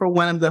worked for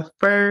one of the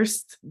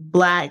first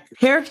Black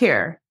hair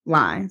care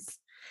lines.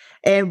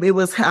 And it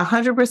was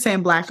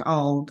 100% Black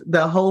owned.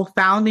 The whole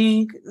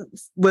founding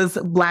was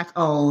Black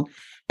owned.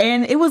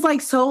 And it was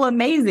like so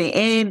amazing.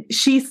 And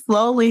she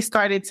slowly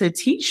started to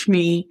teach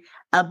me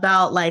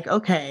about like,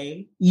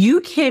 okay,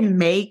 you can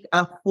make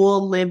a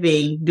full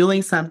living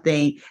doing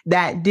something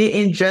that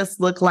didn't just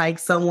look like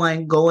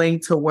someone going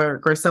to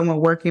work or someone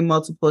working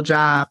multiple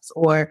jobs,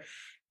 or,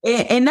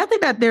 and nothing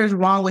that there's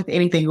wrong with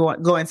anything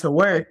going to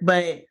work,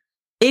 but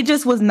it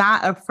just was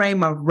not a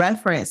frame of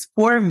reference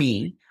for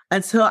me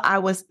until I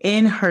was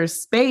in her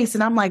space.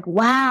 And I'm like,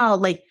 wow,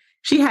 like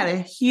she had a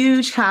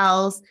huge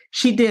house.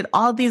 She did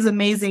all these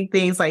amazing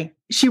things. Like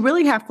she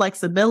really had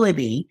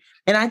flexibility.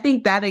 And I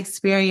think that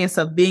experience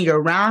of being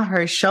around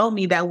her showed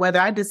me that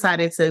whether I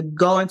decided to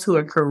go into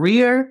a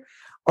career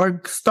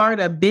or start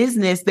a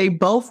business, they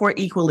both were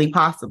equally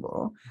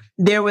possible.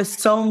 There was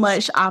so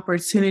much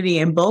opportunity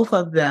in both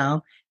of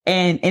them,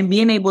 and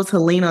being able to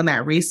lean on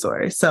that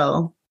resource.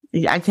 So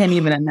I can't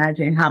even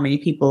imagine how many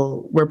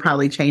people were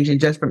probably changing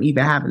just from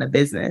even having a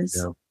business.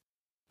 Yeah.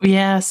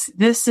 Yes,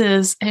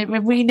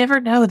 we never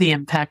know the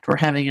impact we're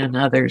having on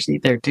others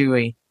either, do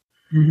we?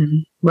 Mm-hmm.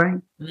 Right.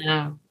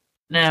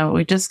 No,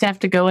 we just have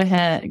to go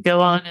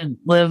on and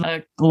live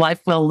a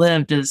life well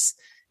lived is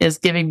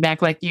giving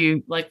back, like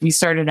we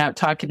started out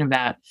talking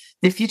about.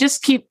 If you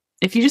just keep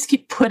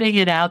putting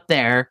it out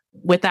there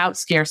without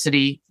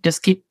scarcity,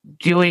 just keep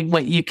doing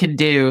what you can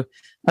do,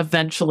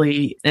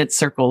 eventually it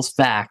circles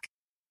back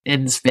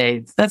in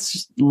spades. That's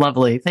just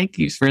lovely. Thank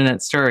you for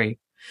that story.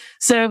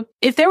 So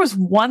if there was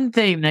one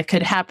thing that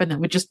could happen that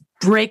would just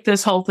break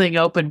this whole thing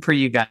open for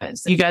you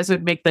guys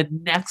would make the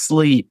next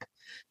leap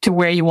to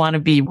where you want to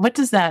be. What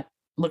does that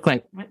look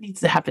like? What needs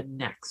to happen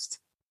next?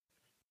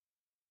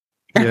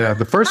 Yeah,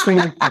 the first thing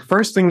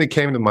that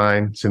came to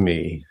mind to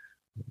me,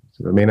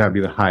 it may not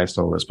be the highest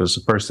on the list, but it's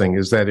the first thing,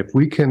 is that if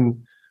we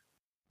can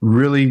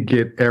really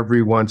get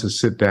everyone to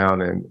sit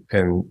down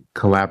and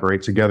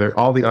collaborate together,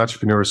 all the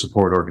entrepreneur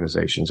support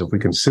organizations, if we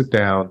can sit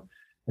down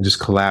and just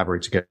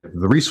collaborate together,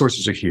 the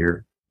resources are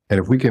here. And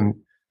if we can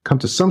come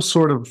to some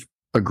sort of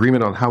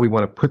agreement on how we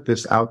want to put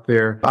this out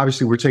there,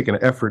 obviously we're taking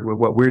an effort with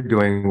what we're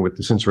doing with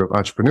the Center of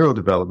Entrepreneurial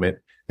Development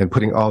and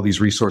putting all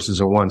these resources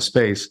in one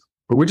space.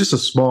 But we're just a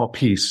small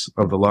piece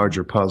of the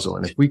larger puzzle.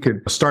 And if we could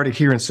start it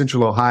here in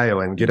Central Ohio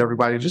and get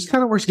everybody to just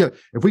kind of work together,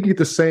 if we can get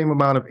the same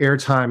amount of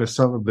airtime as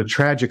some of the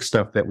tragic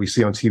stuff that we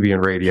see on TV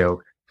and radio,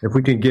 if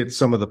we can get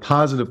some of the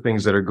positive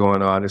things that are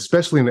going on,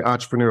 especially in the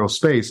entrepreneurial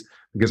space,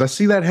 because I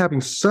see that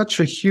having such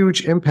a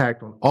huge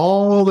impact on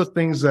all the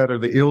things that are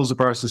the ills of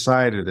our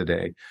society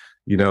today.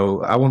 You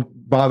know, I won't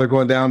bother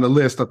going down the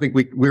list. I think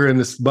we're in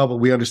this bubble.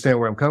 We understand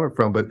where I'm coming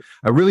from, but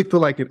I really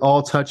feel like it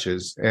all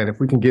touches. And if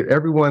we can get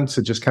everyone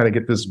to just kind of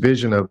get this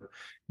vision of,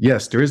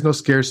 yes, there is no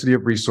scarcity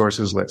of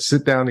resources. Let's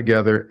sit down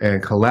together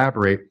and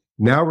collaborate.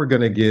 Now we're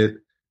going to get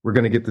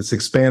this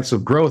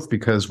expansive growth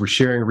because we're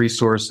sharing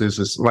resources.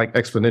 It's like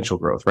exponential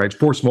growth, right?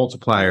 Force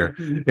multiplier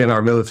in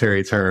our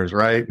military terms,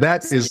 right?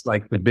 That is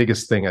like the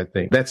biggest thing, I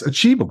think. That's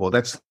achievable.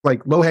 That's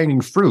like low-hanging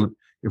fruit.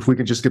 If we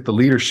could just get the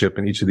leadership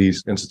in each of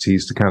these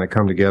entities to kind of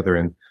come together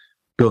and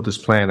build this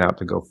plan out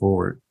to go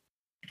forward.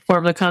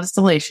 Form the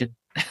constellation.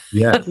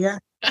 Yeah. Yeah.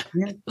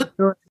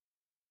 Sure.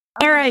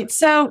 All right.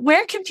 So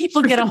where can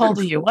people get a hold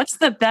of you? What's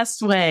the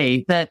best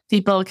way that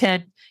people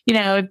can,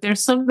 if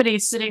there's somebody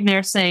sitting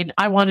there saying,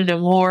 I want to know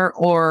more,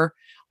 or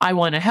I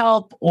want to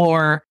help,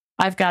 or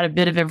I've got a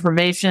bit of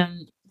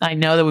information I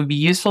know that would be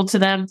useful to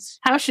them,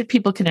 how should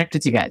people connect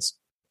with you guys?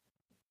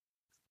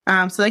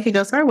 So they could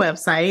go to our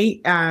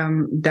website, www.theucbus,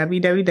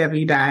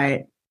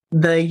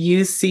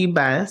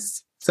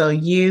 so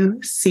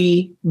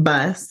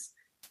UCBus,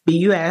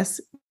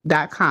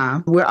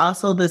 UC-Bus.com. We're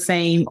also the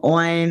same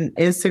on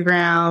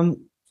Instagram.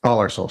 All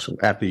our social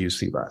at the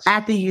UC Bus.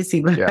 At the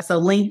UC Bus. Yeah.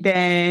 So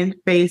LinkedIn,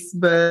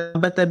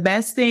 Facebook. But the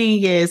best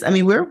thing is,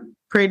 we're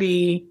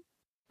pretty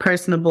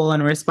personable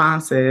and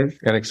responsive.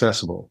 And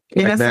accessible.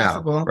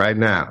 Inaccessible. Right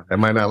now. That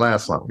might not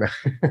last long.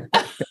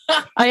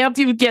 I hope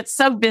you get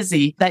so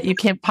busy that you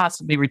can't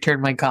possibly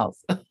return my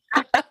calls.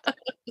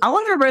 I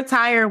want to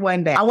retire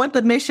one day. I want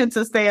the mission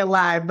to stay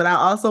alive, but I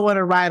also want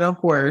to ride a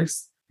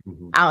horse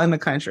out in the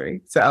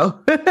country.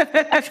 So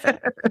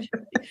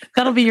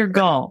that'll be your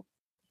goal.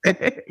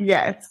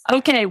 Yes.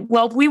 Okay.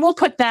 Well, we will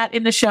put that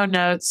in the show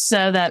notes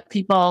so that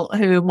people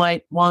who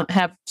might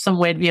have some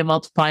way to be a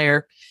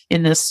multiplier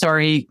in this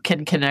story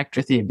can connect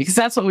with you, because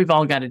that's what we've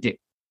all got to do.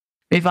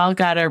 We've all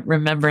got to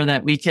remember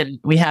that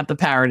we have the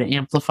power to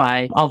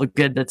amplify all the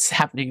good that's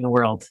happening in the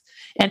world.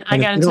 And I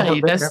got to tell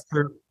you this.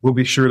 We'll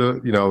be sure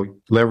to,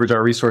 leverage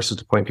our resources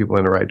to point people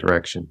in the right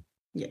direction.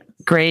 Yeah.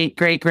 Great.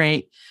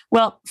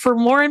 Well, for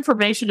more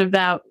information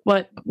about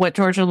what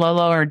George and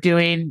Lolo are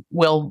doing,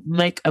 we'll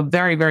make a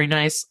very, very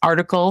nice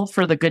article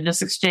for the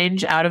Goodness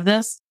Exchange out of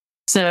this.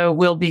 So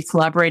we'll be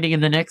collaborating in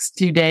the next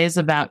few days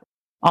about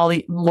all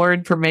the more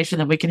information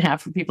that we can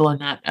have for people in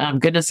that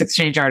Goodness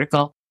Exchange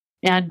article.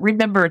 And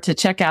remember to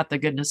check out the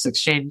Goodness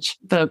Exchange,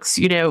 folks.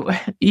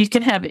 You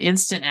can have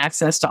instant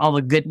access to all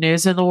the good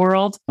news in the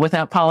world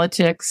without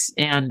politics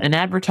and an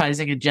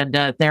advertising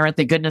agenda there at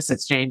the Goodness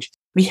Exchange.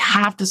 We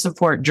have to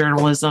support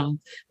journalism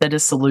that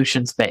is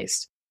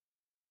solutions-based.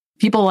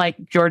 People like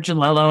George and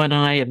Lolo and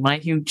I and my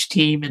huge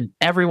team and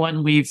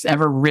everyone we've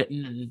ever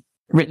written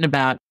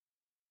about,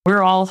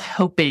 we're all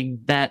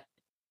hoping that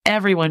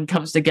everyone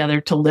comes together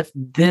to lift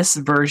this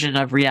version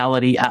of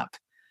reality up.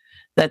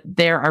 That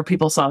there are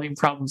people solving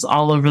problems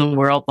all over the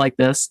world like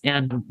this.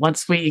 And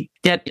once we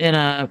get in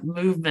a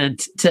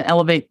movement to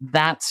elevate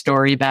that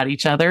story about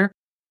each other,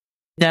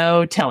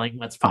 no telling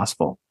what's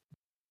possible.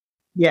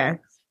 Yeah.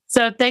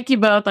 So thank you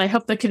both. I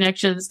hope the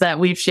connections that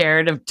we've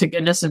shared to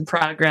Goodness and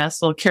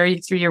Progress will carry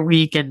you through your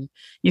week and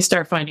you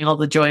start finding all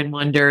the joy and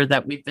wonder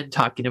that we've been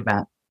talking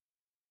about.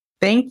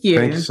 Thank you.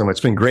 Thank you so much. It's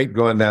been great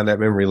going down that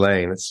memory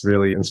lane. It's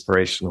really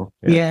inspirational.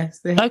 Yeah. Yes.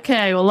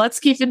 Okay. Well, let's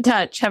keep in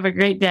touch. Have a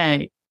great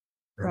day.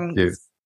 Thank you.